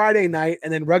share on Friday night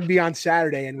and then rugby on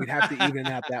Saturday, and we'd have to even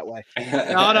out that way.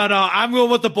 No. I'm going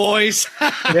with the boys.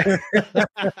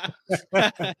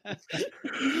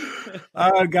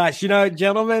 Oh, gosh.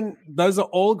 Gentlemen, those are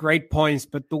all great points.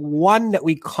 But the one that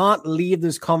we can't leave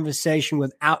this conversation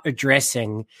without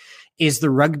addressing is the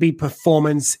rugby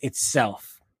performance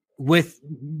itself. With,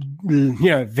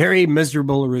 very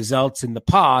miserable results in the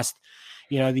past,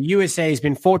 the USA has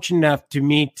been fortunate enough to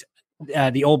meet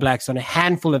the All Blacks on a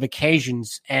handful of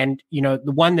occasions. And, the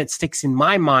one that sticks in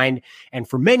my mind, and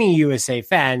for many USA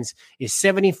fans, is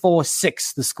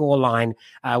 74-6, the scoreline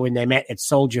when they met at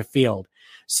Soldier Field.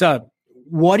 So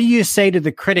what do you say to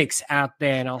the critics out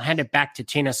there? And I'll hand it back to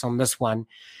Tinas on this one,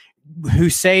 who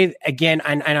say, again,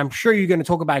 and I'm sure you're going to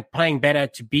talk about playing better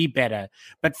to be better,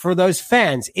 but for those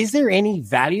fans, is there any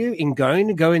value in going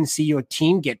to go and see your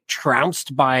team get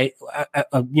trounced by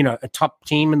a top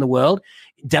team in the world?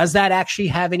 Does that actually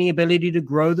have any ability to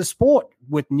grow the sport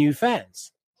with new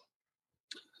fans?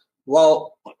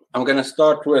 Well, I'm going to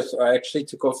start with, I actually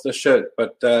took off the shirt,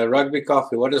 but Rugby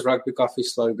Coffee, what is Rugby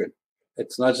Coffee's slogan?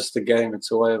 It's not just a game,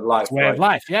 it's a way of life. It's a way of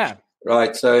life, yeah.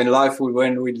 Right. So in life, we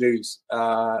win, we lose. In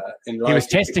life, he was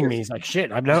testing me. He's like,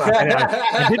 shit, I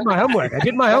did my homework.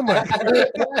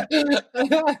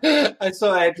 I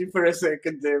saw Andrew for a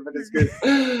second there, but it's good.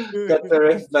 Got the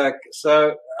ref back.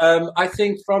 So I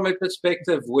think from a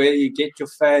perspective where you get your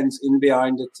fans in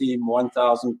behind the team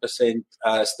 1,000%,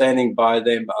 standing by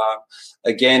them.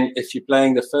 Again, if you're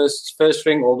playing the first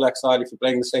string All Black side, if you're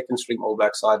playing the second string All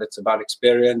Black side, it's about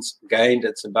experience gained.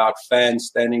 It's about fans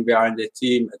standing behind their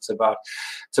team. It's a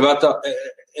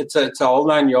whole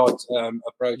 9 yards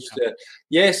approach to it.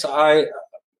 Yes, I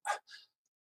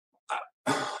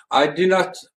do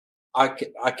not.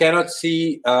 I cannot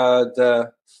see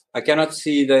the I cannot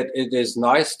see that it is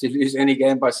nice to lose any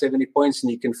game by 70 points,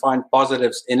 and you can find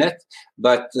positives in it.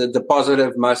 But the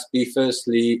positive must be,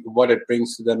 firstly, what it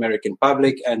brings to the American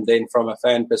public, and then from a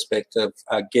fan perspective,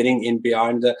 getting in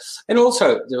behind the. And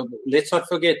also, let's not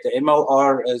forget, the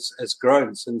MLR has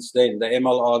grown since then. The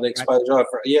MLR, the exposure of,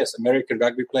 yes, American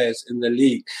rugby players in the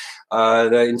league,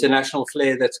 the international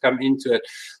flair that's come into it.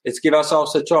 Let's give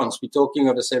ourselves a chance. We're talking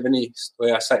of a 70,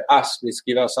 where I say us, let's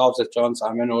give ourselves a chance.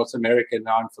 I'm a North American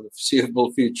now, and for the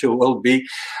foreseeable future will be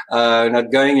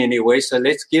not going anywhere. So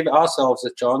let's give ourselves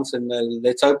a chance, and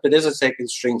let's hope it is a second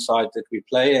string side that we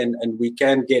play, and we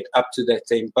can get up to that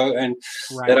tempo, and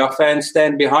that our fans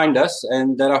stand behind us,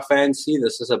 and that our fans see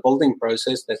this as a building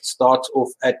process that starts off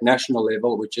at national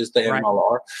level, which is the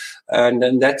MLR, and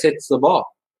then that sets the bar.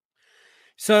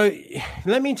 So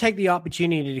let me take the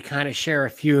opportunity to kind of share a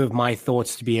few of my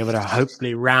thoughts to be able to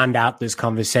hopefully round out this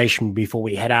conversation before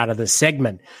we head out of this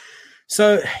segment.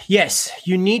 So, yes,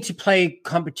 you need to play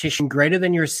competition greater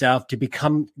than yourself to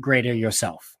become greater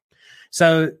yourself.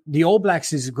 So the All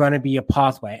Blacks is going to be a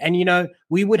pathway. And, you know,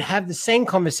 we would have the same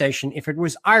conversation if it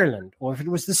was Ireland or if it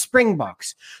was the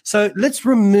Springboks. So let's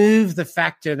remove the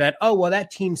factor that, oh, well, that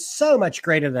team's so much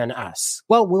greater than us.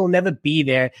 Well, we'll never be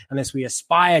there unless we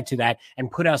aspire to that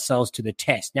and put ourselves to the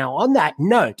test. Now, on that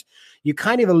note, you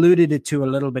kind of alluded it to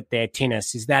a little bit there,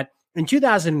 Tennis, is that in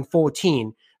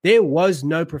 2014, there was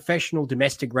no professional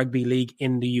domestic rugby league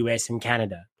in the US and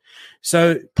Canada.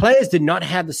 So players did not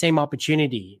have the same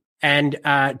opportunity and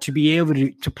to be able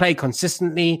to play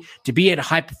consistently, to be at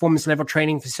high performance level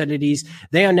training facilities.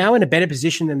 They are now in a better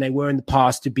position than they were in the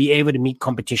past to be able to meet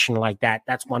competition like that.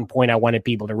 That's one point I wanted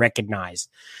people to recognize.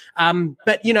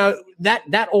 But, you know,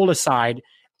 that all aside,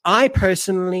 I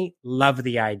personally love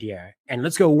the idea. And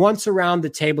let's go once around the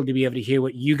table to be able to hear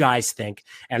what you guys think.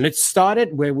 And let's start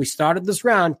it where we started this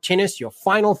round. Tennis, your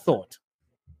final thought.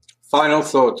 Final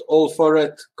thought. All for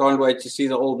it. Can't wait to see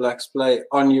the All Blacks play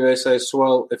on USA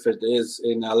soil. If it is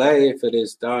in LA, if it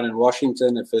is down in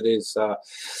Washington, if it is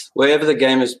wherever the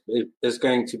game is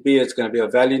going to be, it's going to be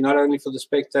of value not only for the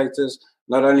spectators,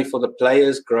 not only for the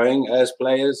players growing as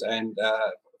players, and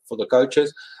for the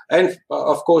coaches, and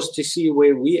of course to see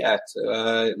where we at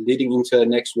leading into the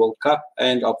next World Cup,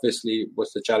 and obviously with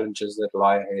the challenges that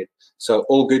lie ahead. So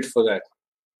all good for that.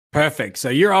 Perfect. So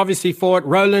you're obviously for it.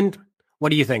 Roland,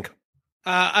 what do you think?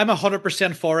 I'm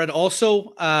 100% for it.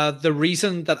 Also, the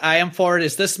reason that I am for it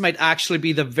is this might actually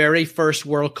be the very first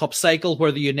World Cup cycle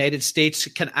where the United States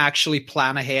can actually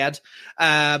plan ahead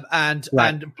and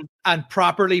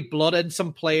properly blood in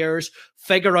some players,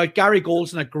 figure out. Gary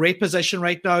Gould's in a great position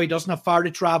right now. He doesn't have far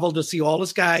to travel to see all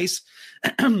his guys.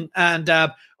 And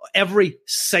every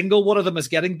single one of them is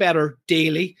getting better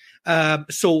daily.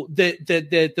 So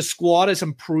the squad is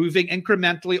improving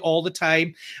incrementally all the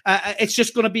time. It's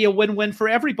just going to be a win-win for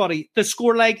everybody. The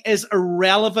score leg is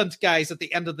irrelevant, guys, at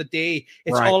the end of the day.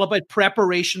 It's all about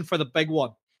preparation for the big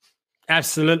one.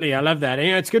 Absolutely. I love that. And,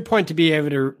 you know, it's a good point to be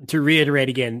able to reiterate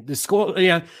again. The score, you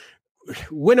know,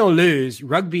 win or lose,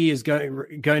 rugby is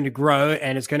going to grow,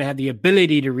 and it's going to have the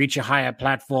ability to reach a higher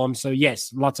platform. So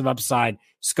yes, lots of upside.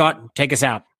 Scott, take us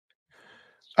out.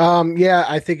 Yeah,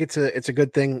 I think it's a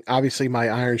good thing. Obviously, my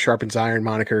iron sharpens iron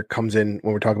moniker comes in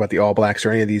when we're talking about the All Blacks or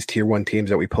any of these tier 1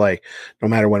 teams that we play, no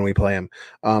matter when we play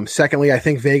them. Secondly, I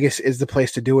think Vegas is the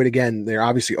place to do it again. They're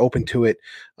obviously open to it.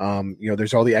 You know,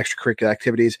 there's all the extracurricular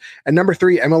activities. And number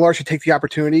 3, MLR should take the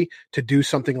opportunity to do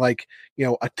something like, you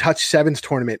know, a touch sevens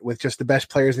tournament with just the best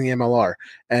players in the MLR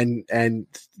and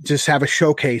just have a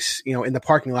showcase, you know, in the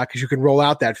parking lot, because you can roll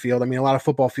out that field. I mean, a lot of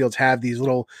football fields have these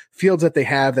little fields that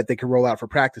they can roll out for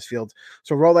practice fields.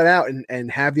 So roll that out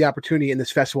and have the opportunity in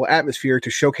this festival atmosphere to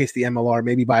showcase the MLR,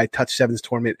 maybe by a touch sevens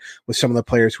tournament with some of the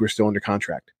players who are still under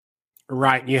contract.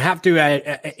 Right. You have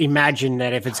to imagine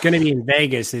that if it's going to be in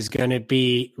Vegas, there's going to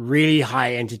be really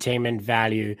high entertainment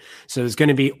value. So there's going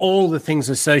to be all the things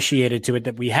associated to it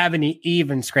that we haven't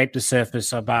even scraped the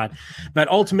surface about. But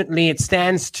ultimately, it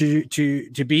stands to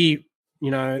be, you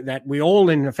know, that we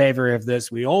all in favor of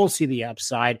this. We all see the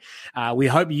upside. We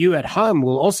hope you at home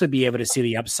will also be able to see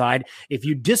the upside. If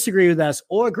you disagree with us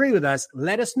or agree with us,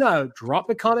 let us know. Drop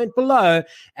a comment below,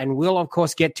 and we'll, of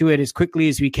course, get to it as quickly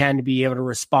as we can to be able to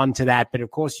respond to that. But,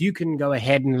 of course, you can go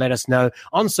ahead and let us know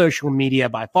on social media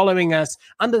by following us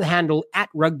under the handle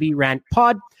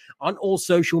 @RugbyRantPod. On all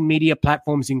social media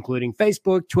platforms, including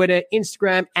Facebook, Twitter,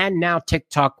 Instagram, and now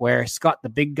TikTok, where Scott, the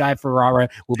big guy Ferrara,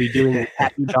 will be doing a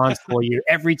happy dance for you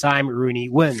every time Rooney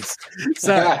wins.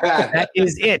 So that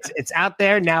is it. It's out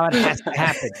there. Now it has to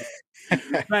happen.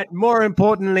 But more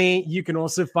importantly, you can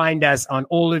also find us on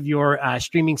all of your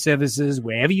streaming services,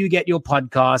 wherever you get your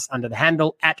podcasts, under the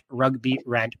handle at Rugby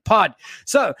Rant Pod.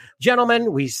 So,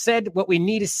 gentlemen, we said what we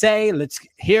need to say. Let's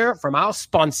hear from our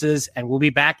sponsors, and we'll be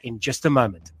back in just a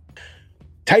moment.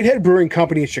 Tighthead Brewing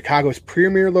Company is Chicago's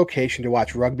premier location to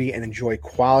watch rugby and enjoy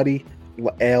quality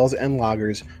ales and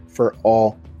lagers for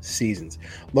all seasons.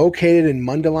 Located in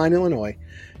Mundelein, Illinois,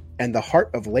 and the heart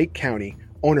of Lake County,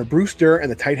 owner Bruce Durr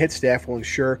and the Tighthead staff will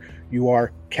ensure you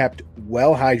are kept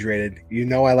well hydrated. You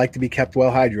know I like to be kept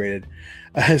well hydrated,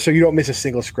 so you don't miss a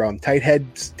single scrum.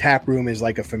 Tighthead's tap room is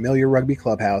like a familiar rugby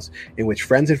clubhouse in which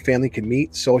friends and family can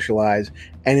meet, socialize,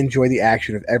 and enjoy the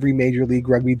action of every Major League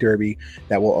Rugby derby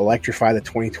that will electrify the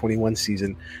 2021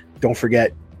 season. Don't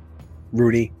forget,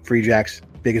 Rooney, Free Jacks,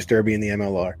 biggest derby in the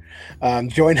MLR.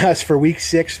 Join us for Week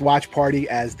 6 watch party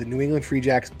as the New England Free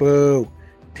Jacks, boo,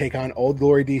 take on Old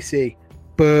Glory DC.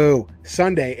 Boo.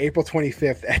 Sunday, April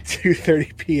 25th at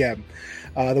 2:30 p.m.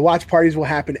 The watch parties will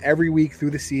happen every week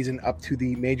through the season up to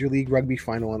the Major League Rugby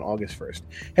final on August 1st.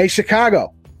 Hey,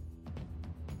 Chicago,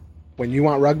 when you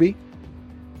want rugby,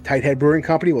 Tighthead Brewing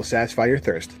Company will satisfy your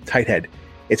thirst. Tighthead,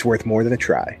 it's worth more than a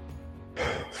try.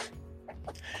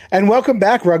 And welcome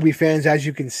back, rugby fans. As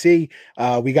you can see,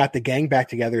 we got the gang back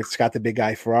together. It's Scott the Big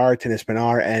Guy Farrar, Tennis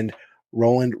Benar, and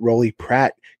Roland Rolly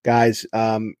Pratt. Guys,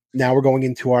 now we're going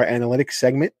into our analytics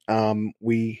segment.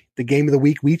 The game of the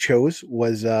week we chose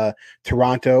was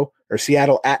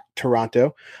Seattle at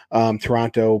Toronto.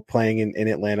 Toronto playing in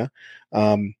Atlanta.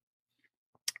 And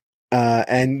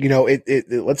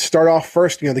let's start off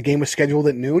first. The game was scheduled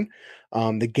at noon.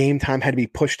 The game time had to be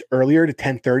pushed earlier to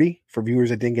 10:30 for viewers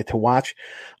that didn't get to watch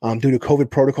due to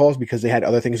COVID protocols, because they had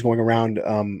other things going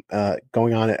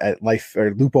on at Life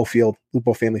or Lupo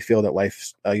Family Field at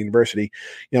Life University.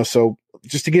 So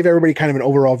just to give everybody kind of an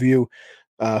overall view,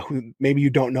 who maybe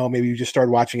you don't know, maybe you just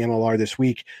started watching MLR this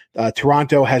week.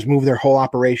 Toronto has moved their whole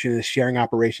operation and is sharing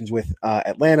operations with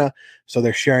Atlanta. So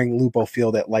they're sharing Lupo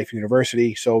Field at Life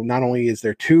University. So not only is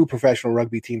there 2 professional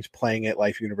rugby teams playing at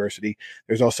Life University,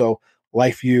 there's also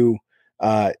LifeU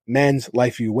men's,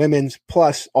 LifeU women's,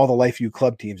 plus all the LifeU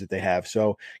club teams that they have.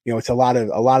 So, it's a lot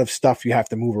of stuff you have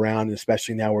to move around, and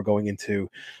especially now we're going into,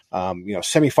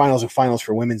 semifinals and finals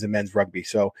for women's and men's rugby.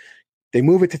 So they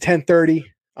move it to 10:30.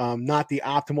 Not the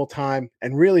optimal time,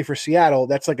 and really for Seattle,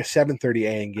 that's like a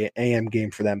 7:30 a.m.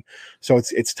 game for them. So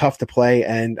it's tough to play,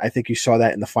 and I think you saw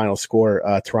that in the final score.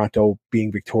 Toronto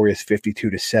being victorious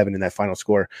 52-7 in that final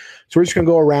score. So we're just going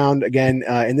to go around again.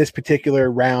 In this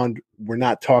particular round, we're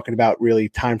not talking about really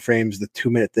time frames. The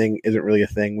 2-minute thing isn't really a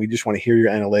thing. We just want to hear your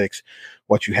analytics,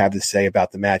 what you have to say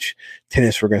about the match.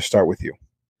 Tennis, we're going to start with you.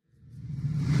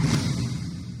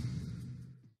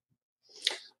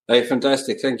 Hey,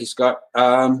 fantastic. Thank you, Scott.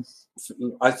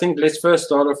 I think let's first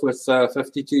start off with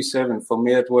 52-7. For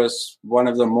me, it was one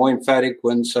of the more emphatic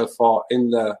wins so far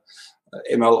in the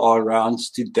MLR rounds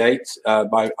to date.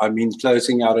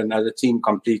 Closing out another team,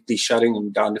 completely shutting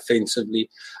them down defensively.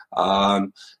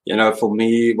 For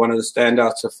me, one of the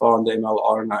standouts so far in the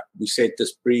MLR, and we said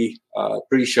this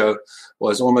pre-show,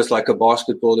 was almost like a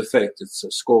basketball effect. It's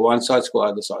a score one side, score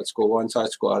other side, score one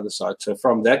side, score other side. So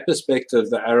from that perspective,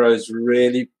 the Arrows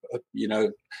really,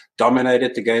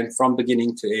 dominated the game from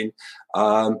beginning to end.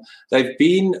 They've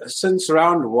been, since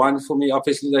round 1, for me,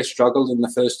 obviously they struggled in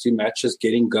the first 2 matches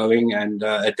getting going and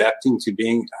adapting to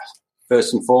being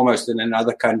first and foremost in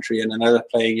another country and another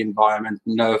playing environment,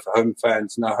 no home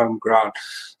fans, no home ground.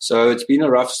 So it's been a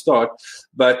rough start.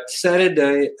 But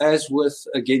Saturday, as with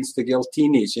against the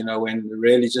Giltinis, when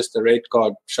really just a red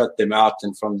card shut them out,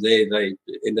 and from there they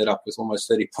ended up with almost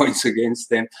 30 points against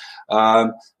them.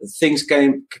 Things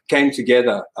came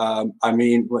together.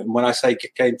 When I say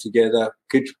came together,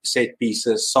 good set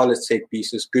pieces, solid set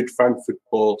pieces, good front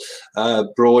football.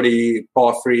 Brody,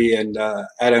 Parfrey, and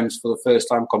Adams for the first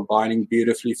time combining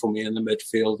beautifully for me in the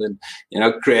midfield, and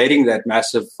creating that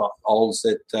massive holes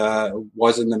that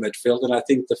was in the midfield. And I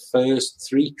think the first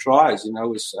 3 tries,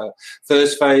 was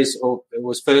first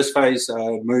phase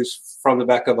moves from the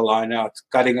back of a line out,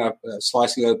 cutting up,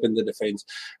 slicing open the defense,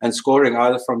 and scoring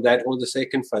either from that or the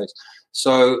second phase.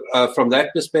 So from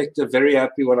that perspective, very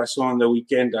happy what I saw on the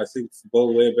weekend. I think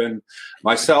Bill Webb and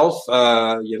myself,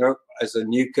 as a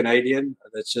new Canadian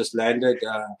that's just landed,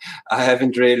 I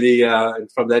haven't really,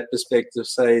 from that perspective,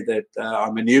 say that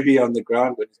I'm a newbie on the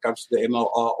ground when it comes to the MLR,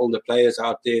 all the players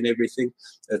out there and everything.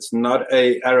 It's not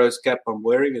a Arrows cap I'm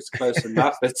wearing. It's close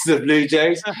enough. It's the Blue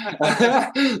Jays.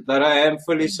 But I am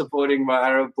fully supporting my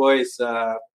Arrow boys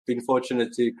been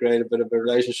fortunate to create a bit of a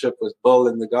relationship with Bill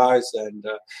and the guys, and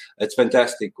it's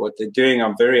fantastic what they're doing.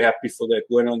 I'm very happy for that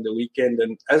win on the weekend.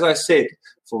 And as I said,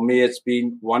 for me, it's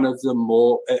been one of the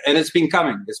more, and it's been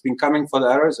coming. It's been coming for the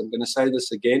Arrows. I'm going to say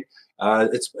this again.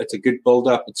 It's a good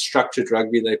build-up. It's structured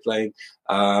rugby they're playing.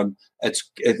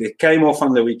 It came off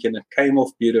on the weekend. It came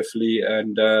off beautifully,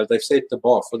 and they've set the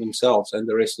bar for themselves and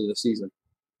the rest of the season.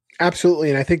 Absolutely.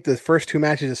 And I think the first two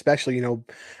matches, especially,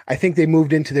 I think they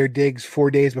moved into their digs 4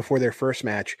 days before their first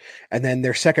match. And then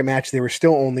their second match, they were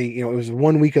still only, it was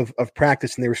 1 week of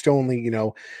practice, and they were still only,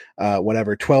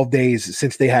 12 days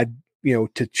since they had,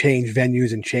 to change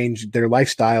venues and change their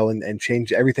lifestyle and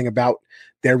change everything about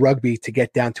their rugby to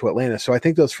get down to Atlanta. So I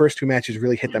think those first two matches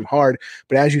really hit them hard.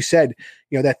 But as you said,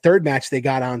 that third match, they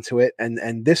got onto it,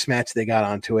 and this match, they got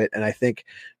onto it. And I think,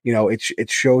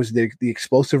 it shows the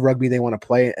explosive rugby they want to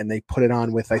play, and they put it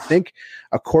on with, I think,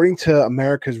 according to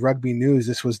America's Rugby News,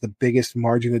 this was the biggest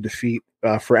margin of defeat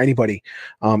for anybody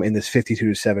in this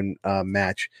 52-7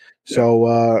 match. Yeah.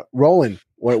 So, Roland,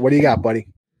 what do you got, buddy?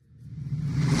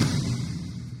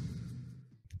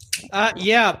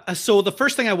 So the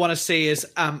first thing I want to say is,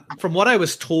 from what I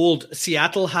was told,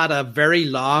 Seattle had a very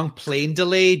long plane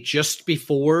delay just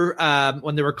before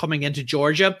when they were coming into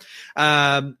Georgia.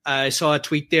 I saw a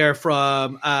tweet there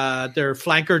from their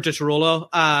flanker,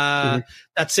 Jitarola,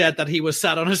 that said that he was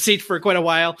sat on a seat for quite a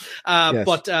while. Yes.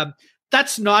 But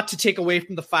that's not to take away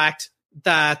from the fact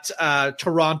that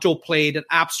Toronto played an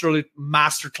absolute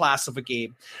masterclass of a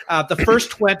game. The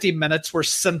first 20 minutes were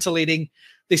scintillating.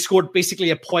 They scored basically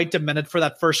a point a minute for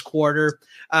that first quarter.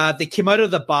 They came out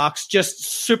of the box just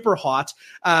super hot.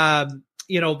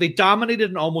 They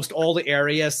dominated in almost all the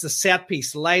areas, the set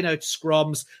piece, line out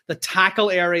scrums, the tackle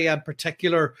area in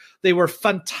particular. They were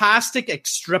fantastic at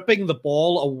stripping the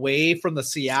ball away from the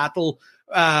Seattle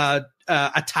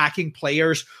attacking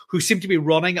players who seemed to be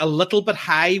running a little bit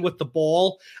high with the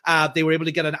ball. They were able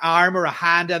to get an arm or a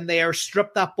hand in there,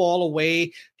 strip that ball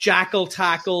away, jackal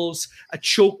tackles,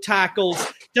 choke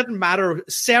tackles. Didn't matter.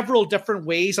 Several different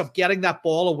ways of getting that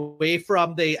ball away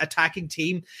from the attacking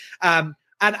team. And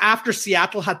after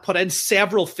Seattle had put in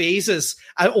several phases,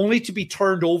 only to be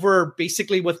turned over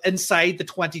basically with inside the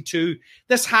 22,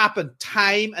 this happened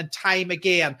time and time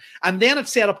again. And then it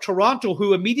set up Toronto,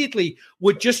 who immediately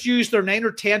would just use their 9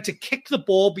 or 10 to kick the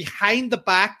ball behind the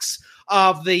backs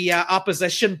of the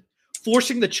opposition,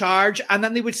 forcing the charge. And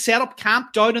then they would set up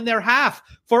camp down in their half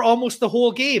for almost the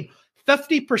whole game.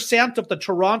 50% of the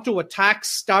Toronto attacks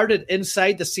started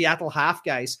inside the Seattle half,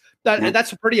 guys.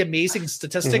 That's a pretty amazing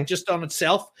statistic just on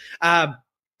itself.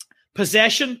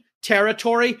 Possession,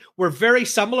 territory were very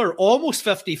similar, almost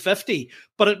 50-50,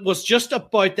 but it was just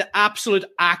about the absolute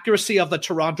accuracy of the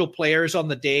Toronto players on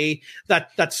the day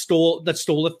that stole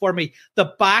it for me.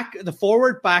 The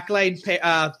forward backline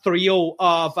trio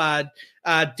of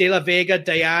De La Vega,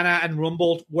 Diana, and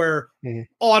Rumbold were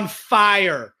on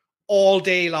fire all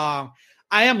day long.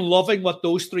 I am loving what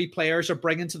those three players are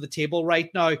bringing to the table right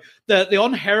now. The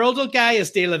unheralded guy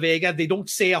is De La Vega. They don't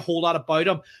say a whole lot about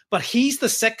him, but he's the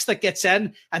six that gets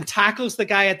in and tackles the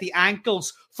guy at the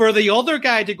ankles for the other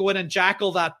guy to go in and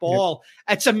jackal that ball.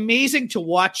 Yep. It's amazing to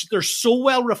watch. They're so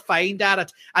well refined at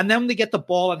it. And then when they get the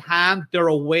ball in hand, they're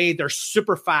away. They're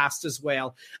super fast as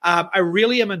well. I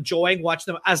really am enjoying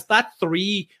watching them. As that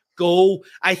three go,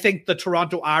 I think the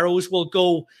Toronto Arrows will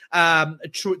go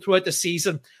throughout the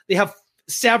season. They have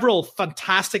several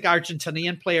fantastic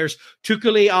Argentinian players.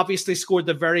 Tukule obviously scored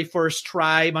the very first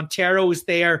try. Montero's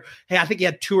there. Hey, I think he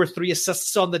had 2 or 3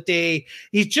 assists on the day.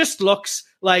 He just looks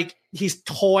like he's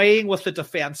toying with the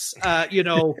defense.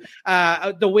 The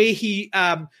way he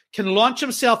can launch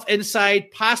himself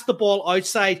inside, pass the ball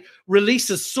outside,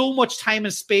 releases so much time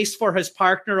and space for his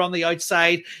partner on the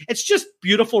outside. It's just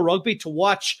beautiful rugby to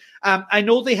watch. I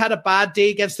know they had a bad day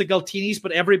against the Galtinis,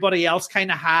 but everybody else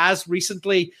kind of has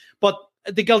recently. But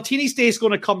the Galtinis day is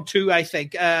going to come too, I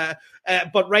think.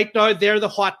 But right now, they're the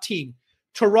hot team.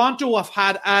 Toronto have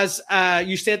had, as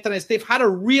you said, Dennis, they've had a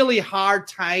really hard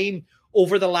time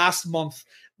over the last month.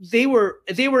 They were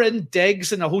in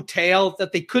digs in a hotel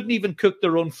that they couldn't even cook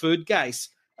their own food, guys.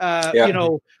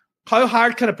 How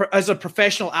hard can as a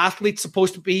professional athlete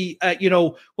supposed to be,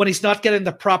 when he's not getting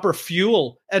the proper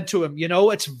fuel into him?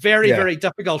 It's very, very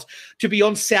difficult to be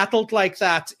unsettled like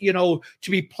that, to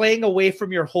be playing away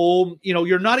from your home.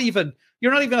 You're not even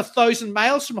 1,000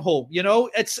 miles from home.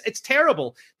 It's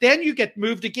terrible. Then you get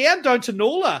moved again down to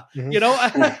NOLA,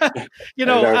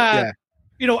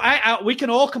 we can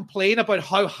all complain about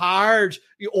how hard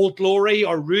Old Glory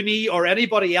or Rooney or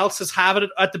anybody else is having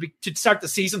it to start the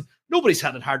season. nobody's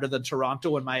had it harder than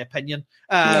Toronto, in my opinion.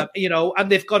 You know, and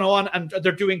they've gone on and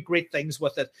they're doing great things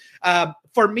with it.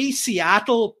 For me,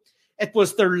 Seattle, it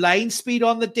was their line speed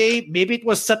on the day. Maybe it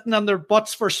was sitting on their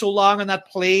butts for so long on that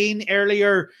plane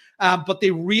earlier, but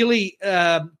they really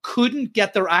couldn't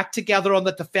get their act together on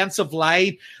the defensive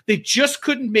line. They just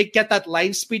couldn't get that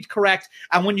line speed correct.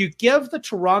 And when you give the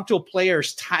Toronto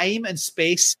players time and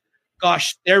space,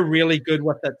 gosh, they're really good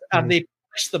with it. And they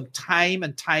push them time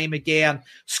and time again,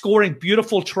 scoring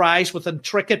beautiful tries with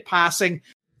intricate passing.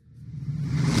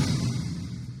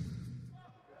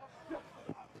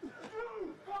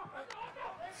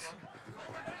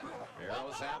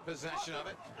 Arrows have possession of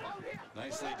it.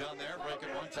 Nicely done there.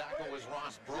 Breaking one tackle was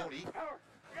Ross Brody.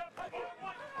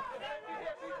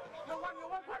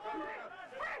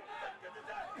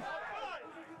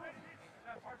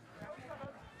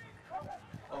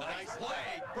 Oh, nice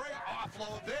play. Great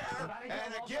offload there.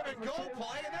 And a give and go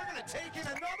play. And they're going to take in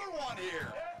another one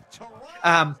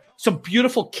here. Some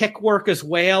beautiful kick work as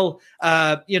well.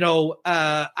 You know,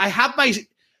 I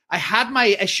had my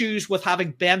issues with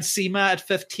having Ben Sema at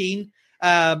 15.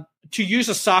 To use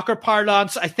a soccer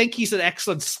parlance, I think he's an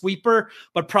excellent sweeper,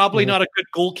 but probably not a good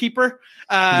goalkeeper.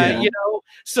 You know,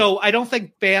 so I don't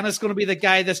think Ben is going to be the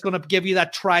guy that's going to give you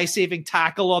that try-saving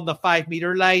tackle on the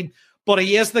 5-meter line. But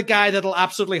he is the guy that'll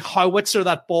absolutely howitzer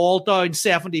that ball down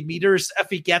 70 meters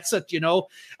if he gets it, you know.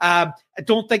 I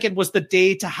don't think it was the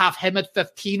day to have him at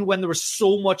 15 when there was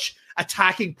so much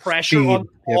attacking pressure on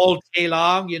the ball day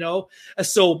long, you know.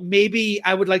 So maybe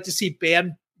I would like to see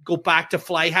Ben go back to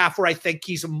fly half, where I think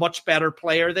he's a much better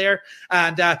player there.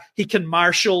 And he can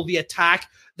marshal the attack.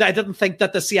 I didn't think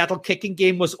that the Seattle kicking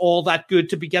game was all that good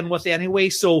to begin with anyway.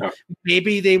 So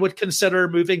maybe they would consider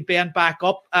moving Ben back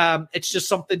up. It's just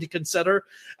something to consider.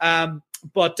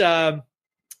 But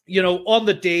you know, on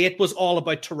the day, it was all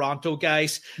about Toronto,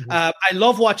 guys. I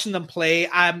love watching them play.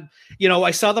 You know,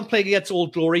 I saw them play against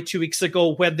Old Glory 2 weeks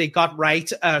ago when they got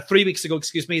right. 3 weeks ago,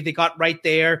 excuse me, they got right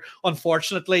there,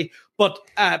 unfortunately. But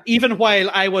even while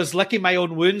I was licking my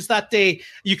own wounds that day,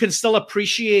 you can still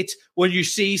appreciate when you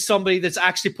see somebody that's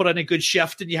actually put in a good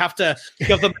shift, and you have to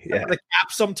give them the cap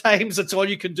sometimes. That's all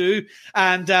you can do.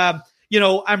 And, you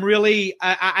know, I'm really,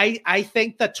 I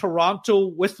think that Toronto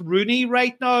with Rooney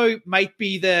right now might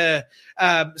be the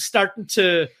starting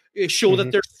to show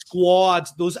that their squad,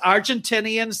 those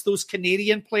Argentinians, those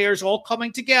Canadian players all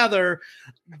coming together.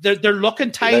 They're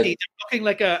looking tidy. They're looking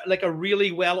like a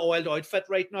really well-oiled outfit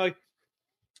right now.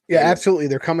 Yeah, absolutely.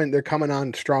 They're coming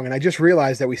on strong. And I just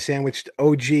realized that we sandwiched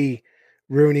OG,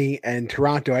 Rooney, and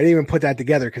Toronto. I didn't even put that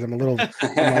together because I'm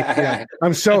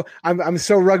I'm so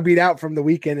rugbyed out from the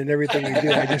weekend and everything we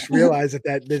do. I just realized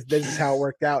that this is how it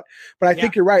worked out. But I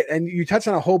think you're right. And you touched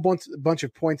on a whole bunch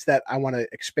of points that I want to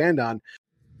expand on.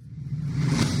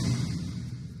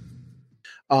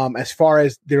 As far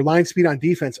as their line speed on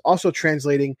defense, also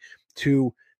translating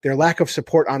to their lack of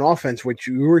support on offense, which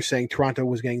you were saying Toronto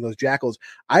was getting those jackals.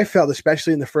 I felt,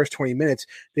 especially in the first 20 minutes,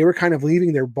 they were kind of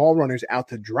leaving their ball runners out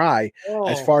to dry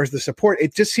as far as the support.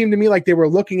 It just seemed to me like they were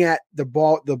looking at the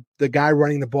ball, the guy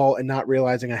running the ball, and not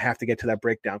realizing I have to get to that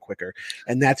breakdown quicker.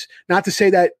 And that's not to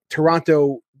say that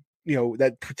Toronto, you know,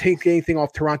 that take anything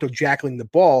off Toronto jackling the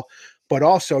ball, but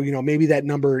also, you know, maybe that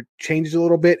number changes a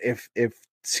little bit if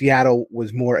Seattle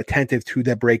was more attentive to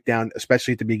that breakdown,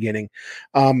 especially at the beginning.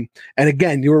 And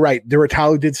again, you were right.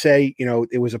 Duratalu did say, you know,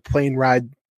 it was a plane ride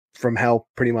from hell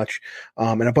pretty much.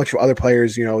 And a bunch of other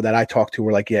players, you know, that I talked to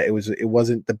were like, yeah, it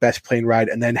wasn't the best plane ride.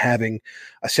 And then having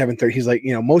a 7:30, he's like,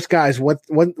 you know, most guys,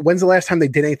 when's the last time they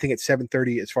did anything at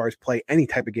 7:30 as far as play any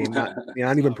type of game,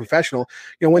 not even professional,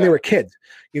 you know, when they were kids,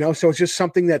 you know, so it's just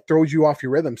something that throws you off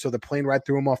your rhythm. So the plane ride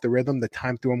threw him off the rhythm, the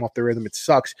time threw him off the rhythm. It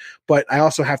sucks. But I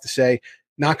also have to say,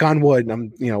 knock on wood,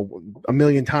 you know, a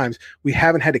million times, we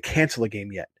haven't had to cancel a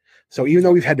game yet. So even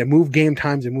though we've had to move game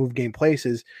times and move game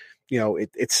places, you know,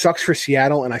 it sucks for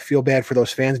Seattle, and I feel bad for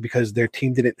those fans because their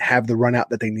team didn't have the run out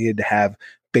that they needed to have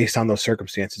based on those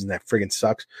circumstances, and that friggin'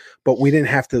 sucks. But we didn't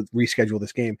have to reschedule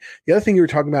this game. The other thing you were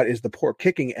talking about is the poor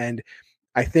kicking, and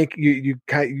I think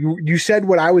you said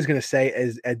what I was going to say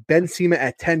is at Ben Sema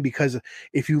at 10, because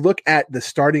if you look at the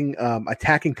starting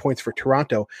attacking points for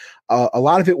Toronto, a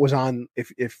lot of it was on,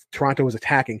 if Toronto was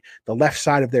attacking, the left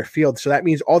side of their field. So that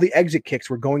means all the exit kicks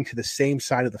were going to the same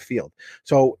side of the field.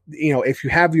 So, you know, if you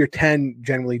have your 10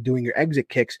 generally doing your exit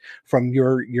kicks from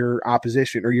your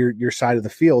opposition or your side of the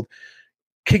field,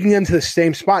 kicking them to the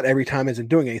same spot every time isn't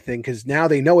doing anything, because now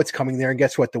they know it's coming there, and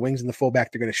guess what? The wings and the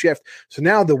fullback, they're going to shift. So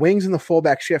now the wings and the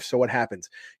fullback shift. So what happens?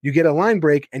 You get a line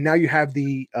break, and now you have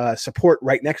the support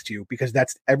right next to you, because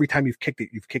that's every time you've kicked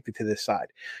it to this side,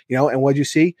 you know. And what'd you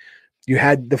see? you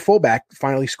had the fullback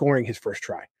finally scoring his first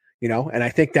try, and I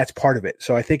think that's part of it.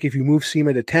 So I think if you move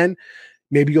Sema to 10,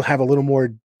 maybe you'll have a little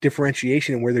more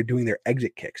differentiation in where they're doing their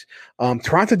exit kicks.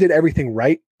 Toronto did everything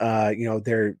right.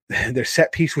 Their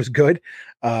set piece was good.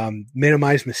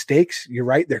 Minimized mistakes. You're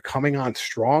right. They're coming on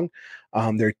strong.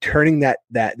 They're turning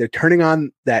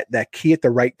on that key at the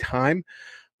right time.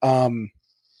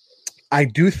 I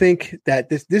do think that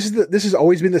this has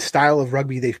always been the style of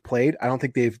rugby they've played. I don't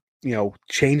think they've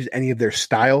changed any of their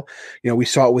style. We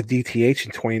saw it with DTH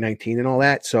in 2019 and all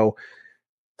that. So,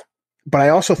 but I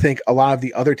also think a lot of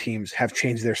the other teams have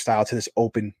changed their style to this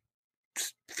open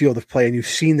field of play, and you've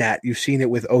seen that. You've seen it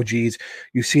with OGs.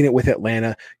 You've seen it with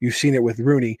Atlanta. You've seen it with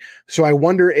Rooney. So I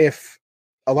wonder if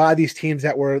a lot of these teams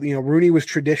that were, Rooney was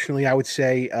traditionally, I would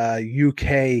say,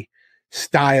 UK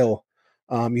style,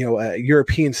 a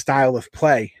European style of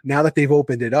play. Now that they've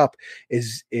opened it up,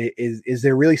 is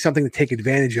there really something to take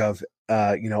advantage of?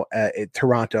 At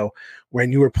Toronto,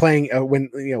 when you were playing,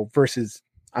 versus.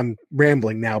 I'm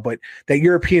rambling now, but that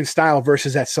European style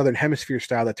versus that Southern Hemisphere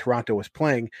style that Toronto was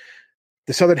playing,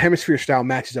 the Southern Hemisphere style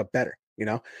matches up better,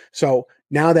 So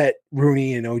now that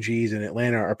Rooney and OGs and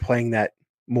Atlanta are playing that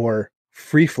more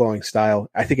free-flowing style,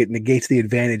 I think it negates the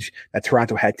advantage that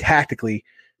Toronto had tactically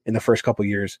in the first couple of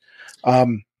years.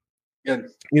 Go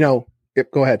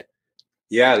ahead.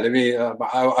 Yeah, let me. I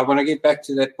want to get back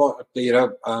to that part.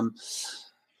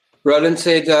 Roland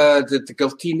said that the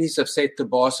Giltinis have set the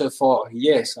bar so far.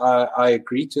 Yes, I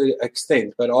agree to an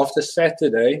extent. But after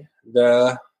Saturday,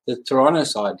 the Toronto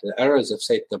side, the Arrows have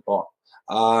set the bar.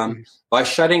 By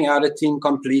shutting out a team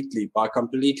completely, by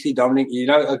completely dominating.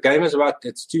 A game is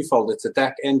it's twofold. It's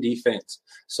attack and defense.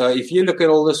 So if you look at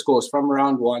all the scores from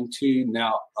round 1 to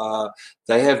now,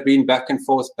 they have been back and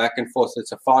forth.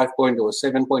 It's a 5-point or a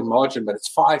 7-point margin, but it's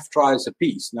 5 tries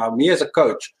apiece. Now, me as a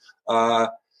coach,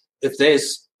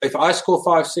 if I score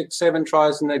 5, 6, 7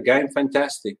 tries in a game,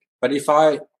 fantastic. But if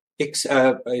I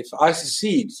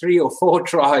succeed 3 or 4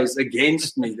 tries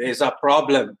against me, there's a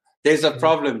problem. There's a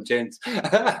problem, gents.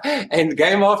 And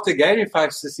game after game, if I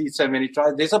succeed so many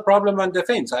tries, there's a problem on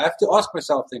defense. I have to ask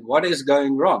myself then, what is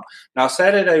going wrong? Now,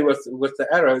 Saturday with the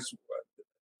Arrows,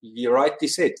 you rightly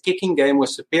said, kicking game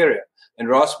was superior. And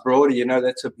Ross Brody,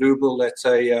 that's a blue bull. That's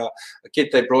a kid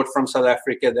they brought from South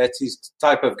Africa. That's his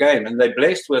type of game. And they're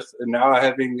blessed with now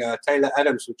having Taylor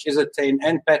Adams, which is a 10,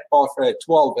 and Pat Parker at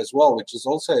 12 as well, which is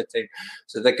also a 10.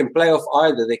 So they can play off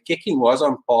either. Their kicking was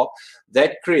on par.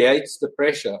 That creates the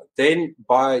pressure. Then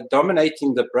by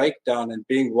dominating the breakdown and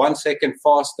being 1 second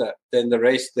faster than the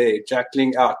rest there,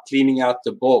 jackling out, cleaning out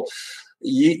the ball,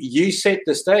 you set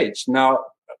the stage. Now,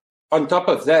 on top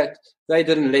of that, they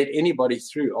didn't let anybody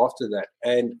through after that.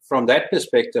 And from that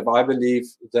perspective, I believe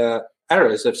the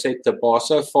Arrows have set the bar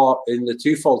so far in the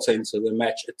twofold sense of the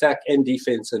match, attack and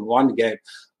defense in one game,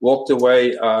 walked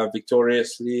away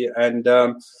victoriously. And,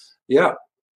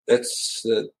 that's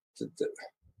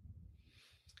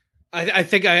I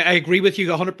think I agree with you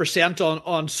 100%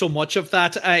 on so much of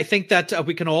that. I think that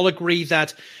we can all agree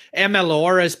that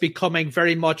MLR is becoming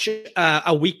very much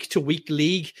a week-to-week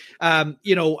league.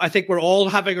 I think we're all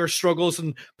having our struggles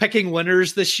and picking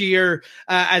winners this year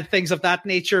and things of that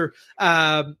nature.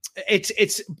 But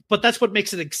that's what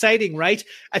makes it exciting, right?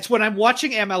 It's when I'm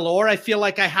watching MLR, I feel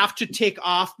like I have to take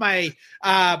off my,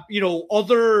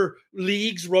 other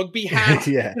leagues rugby hat.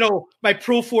 Yeah. My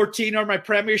Pro 14 or my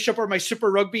Premiership or my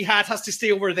Super Rugby hat has to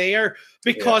stay over there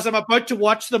because I'm about to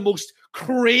watch the most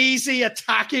crazy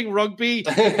attacking rugby,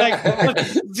 like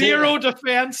zero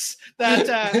defense that,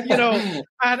 and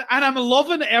I'm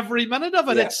loving every minute of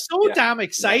it. Yeah. It's so damn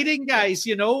exciting, guys,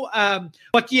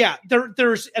 but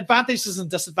there's advantages and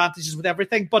disadvantages with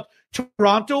everything. But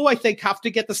Toronto, I think, have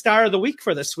to get the star of the week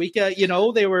for this week. They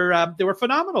were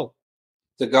phenomenal.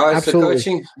 The guys,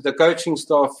 Absolutely. the coaching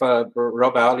staff,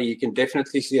 Rob Howley, you can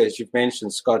definitely see, as you've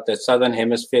mentioned, Scott, that Southern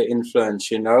Hemisphere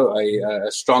influence,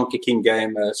 a strong kicking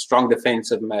game, a strong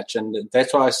defensive match. And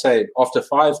that's why I say after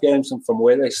 5 games and from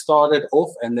where they started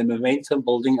off and the momentum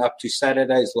building up to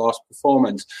Saturday's last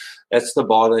performance, that's the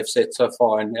bar they've set so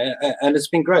far. And it's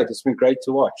been great. It's been great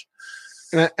to watch.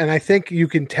 And I think you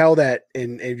can tell that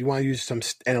if you want to use some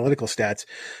analytical stats,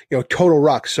 total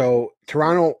rucks. So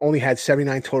Toronto only had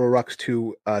 79 total rucks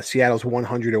to Seattle's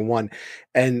 101.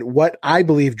 And what I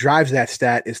believe drives that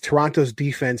stat is Toronto's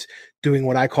defense doing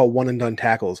what I call one and done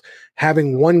tackles,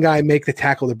 having one guy make the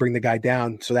tackle to bring the guy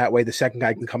down. So that way the second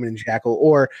guy can come in and jackal,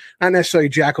 or not necessarily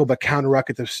jackal, but counter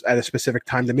ruck at a specific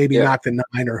time to maybe knock the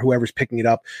 9 or whoever's picking it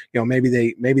up. Maybe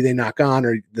they knock on,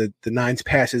 or the 9's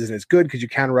pass isn't as good because you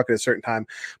counter ruck at a certain time.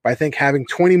 But I think having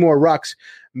 20 more rucks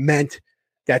meant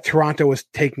that Toronto was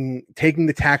taking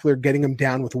the tackler, getting him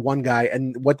down with one guy.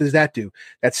 And what does that do?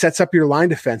 That sets up your line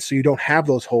defense so you don't have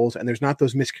those holes and there's not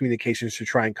those miscommunications to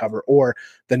try and cover, or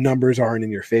the numbers aren't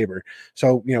in your favor.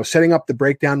 So, setting up the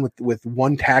breakdown with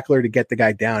one tackler to get the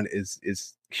guy down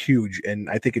is huge. And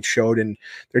I think it showed, and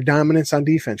their dominance on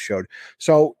defense showed.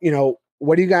 So,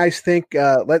 what do you guys think?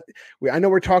 I know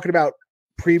we're talking about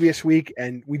previous week,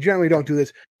 and we generally don't do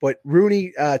this, but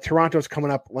Rooney, Toronto's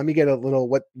coming up. Let me get a little,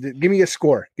 give me a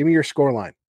score. Give me your score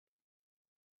line.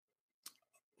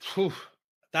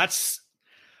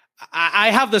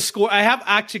 I have the score. I have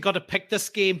actually got to pick this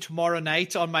game tomorrow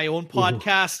night on my own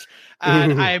podcast.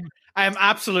 And I'm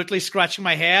absolutely scratching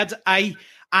my head.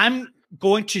 I'm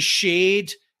going to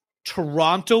shade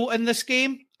Toronto in this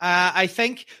game. I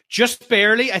think just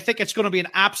barely. I think it's going to be an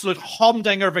absolute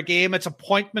humdinger of a game. It's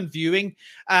appointment viewing,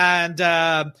 and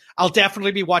I'll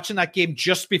definitely be watching that game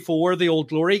just before the Old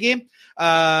Glory game,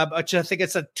 which I think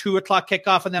it's a 2:00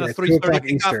 kickoff and then a 3:30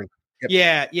 Eastern.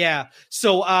 Yep. Yeah.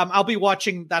 So I'll be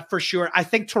watching that for sure. I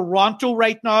think Toronto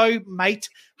right now might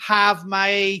have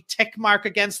my tick mark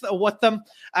with them,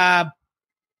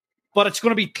 but it's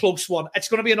going to be a close one. It's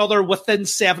going to be another within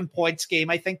 7 points game,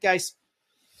 I think, guys.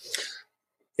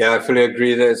 Yeah, I fully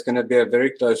agree that it's going to be a very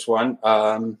close one.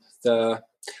 The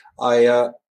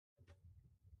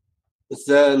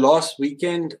last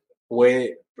weekend where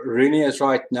Rooney is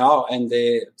right now, and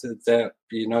the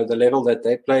level that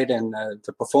they played and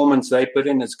the performance they put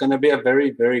in, it's going to be a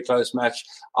very, very close match.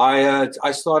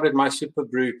 I started my Super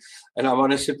Brew, and I'm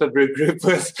on a Super Brew group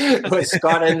with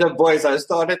Scott and the boys. I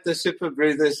started the Super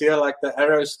Brew this year like the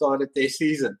Arrows started their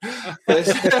season.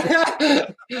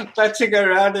 Touching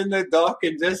around in the dark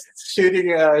and just shooting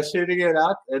it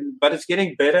out. But it's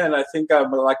getting better, and I think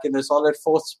I'm like in a solid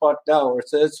 4th spot now, or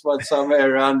 3rd spot,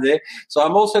 somewhere around there. So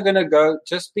I'm also going to go,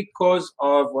 just because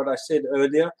of what I said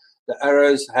earlier, the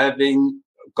Arrows having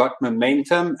got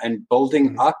momentum and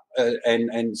building up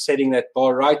and setting that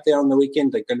bar right there on the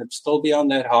weekend. They're going to still be on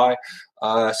that high.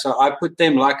 So I put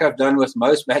them, like I've done with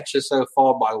most matches so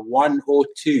far, by 1 or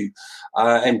 2,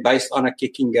 and based on a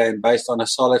kicking game, based on a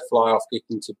solid fly-off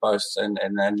kicking to posts and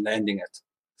landing it.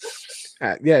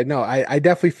 I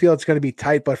definitely feel it's going to be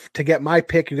tight, but to get my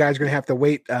pick, you guys are going to have to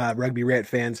wait, Rugby Rant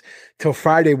fans, till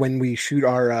Friday when we shoot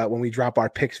when we drop our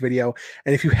picks video.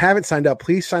 And if you haven't signed up,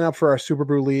 please sign up for our Super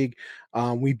Brew League.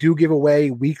 We do give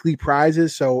away weekly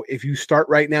prizes. So if you start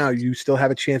right now, you still have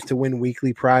a chance to win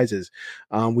weekly prizes.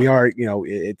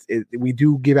 We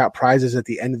do give out prizes at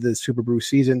the end of the Super Brew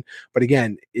season. But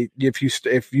again, if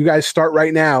you guys start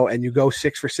right now and you go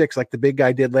 6 for 6, like the big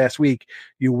guy did last week,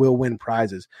 you will win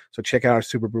prizes. So check out our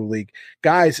Super Brew League,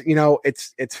 guys.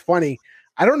 It's funny.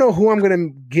 I don't know who I'm going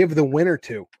to give the winner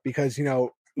to, because,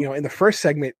 in the first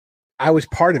segment, I was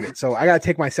part of it, so I got to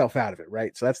take myself out of it,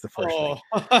 right? So that's the first thing.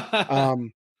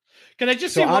 Can I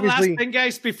just say one last thing,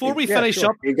 guys, before we finish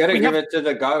up? You got to give it to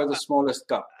the guy with the smallest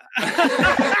cup.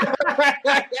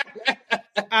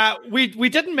 We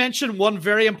didn't mention one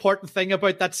very important thing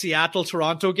about that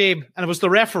Seattle-Toronto game, and it was the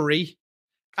referee.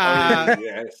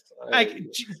 Yes.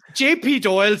 JP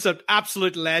Doyle's an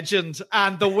absolute legend,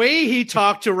 and the way he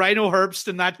talked to Rhino Herbst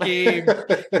in that game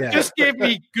just gave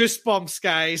me goosebumps,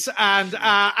 guys. And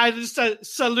I just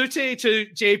salute to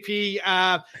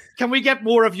JP. Can we get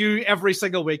more of you every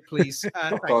single week, please?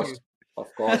 Of course.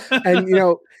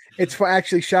 And it's for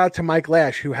actually shout out to Mike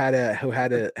Lash, who had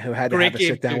to have a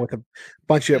sit down with a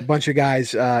bunch of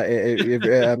guys.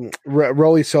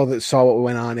 Rolly saw what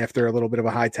went on after a little bit of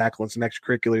a high tackle and some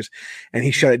extracurriculars, and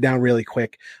he shut it down really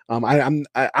quick.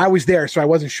 I was there, so I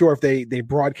wasn't sure if they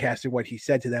broadcasted what he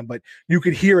said to them, but you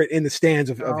could hear it in the stands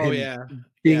of him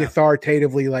being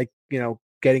authoritatively,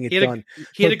 getting it done.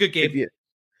 He had a good game.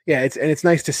 Yeah, it's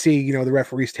nice to see, the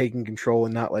referees taking control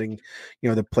and not letting,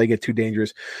 the play get too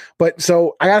dangerous. But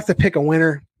so I have to pick a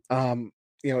winner.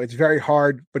 It's very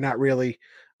hard, but not really.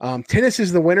 Tennis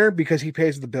is the winner because he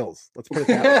pays the bills. Let's put it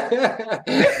that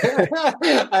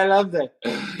way. I love that.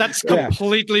 That's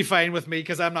completely fine with me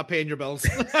because I'm not paying your bills.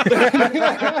 I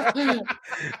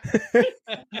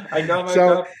got my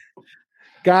cup.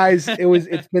 Guys,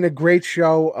 it's been a great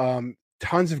show.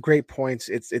 Tons of great points.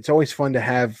 It's always fun to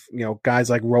have, guys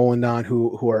like Roland on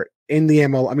who are in the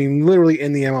ML. I mean, literally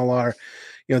in the MLR,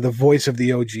 the voice of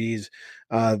the OGs,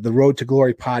 the Road to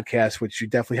Glory podcast, which you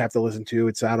definitely have to listen to.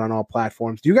 It's out on all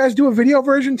platforms. Do you guys do a video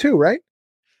version too, right?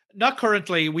 Not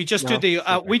currently. We just do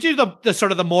the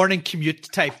sort of the morning commute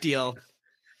type deal.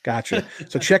 Gotcha.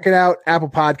 So check it out. Apple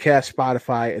Podcast,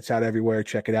 Spotify. It's out everywhere.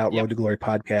 Check it out. Road to Glory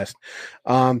podcast.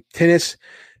 Tennis,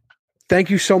 thank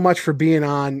you so much for being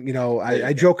on.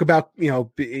 I joke about,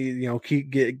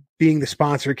 being the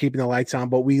sponsor, keeping the lights on,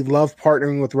 but we love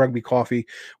partnering with Rugby Coffee.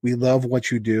 We love what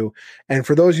you do. And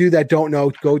for those of you that don't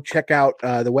know, go check out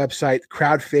the website.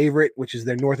 Crowd Favorite, which is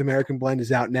their North American blend,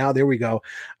 is out now. There we go.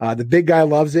 The big guy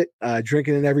loves it,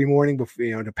 drinking it every morning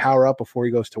before, to power up before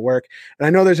he goes to work. And I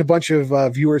know there's a bunch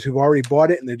of viewers who've already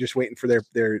bought it and they're just waiting for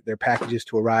their packages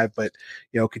to arrive. But,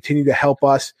 continue to help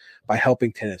us by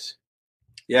helping tennis.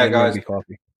 Yeah, guys. Rugby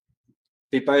Coffee.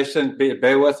 Be patient,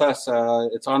 bear with us.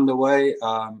 It's on the way.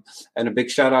 And a big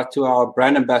shout out to our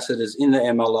brand ambassadors in the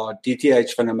MLR,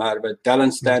 DTH van der Merwe,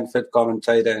 Dallin Stanford,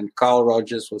 commentator, and Carl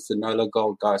Rogers with the NOLA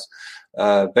Gold, guys.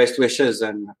 Best wishes,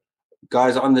 and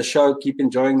guys on the show, keep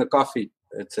enjoying the coffee.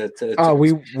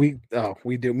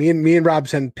 We do. Me and Rob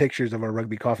send pictures of our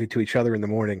Rugby Coffee to each other in the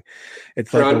morning.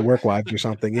 It's like we're work wives or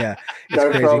something. Yeah, it's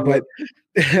crazy. Problem.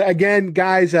 But again,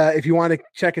 guys, if you want to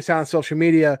check us out on social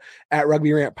media, at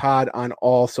Rugby Rant Pod on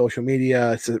all social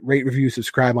media. It's a rate, review,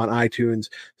 subscribe on iTunes,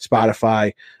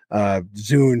 Spotify,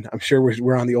 Zune. I'm sure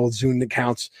we're on the old Zune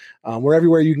accounts. We're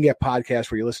everywhere you can get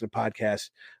podcasts, where you listen to podcasts.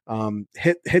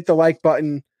 Hit the like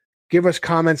button, give us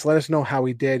comments, let us know how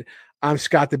we did. I'm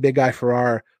Scott, the big guy,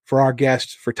 for our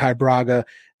guests, for Ty Braga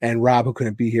and Rob, who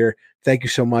couldn't be here. Thank you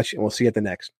so much, and we'll see you at the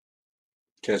next.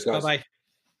 Cheers, guys. Bye-bye.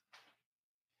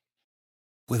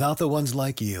 Without the ones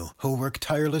like you, who work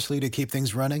tirelessly to keep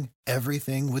things running,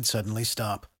 everything would suddenly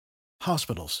stop.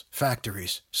 Hospitals,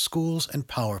 factories, schools, and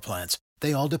power plants,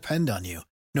 they all depend on you.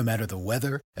 No matter the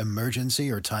weather,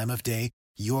 emergency, or time of day,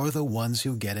 you're the ones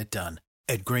who get it done.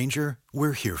 At Grainger,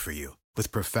 we're here for you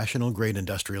with professional-grade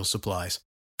industrial supplies.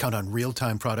 Count on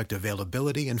real-time product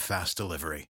availability and fast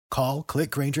delivery. Call, click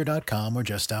Grainger.com, or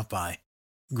just stop by.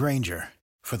 Grainger,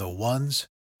 for the ones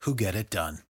who get it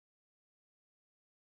done.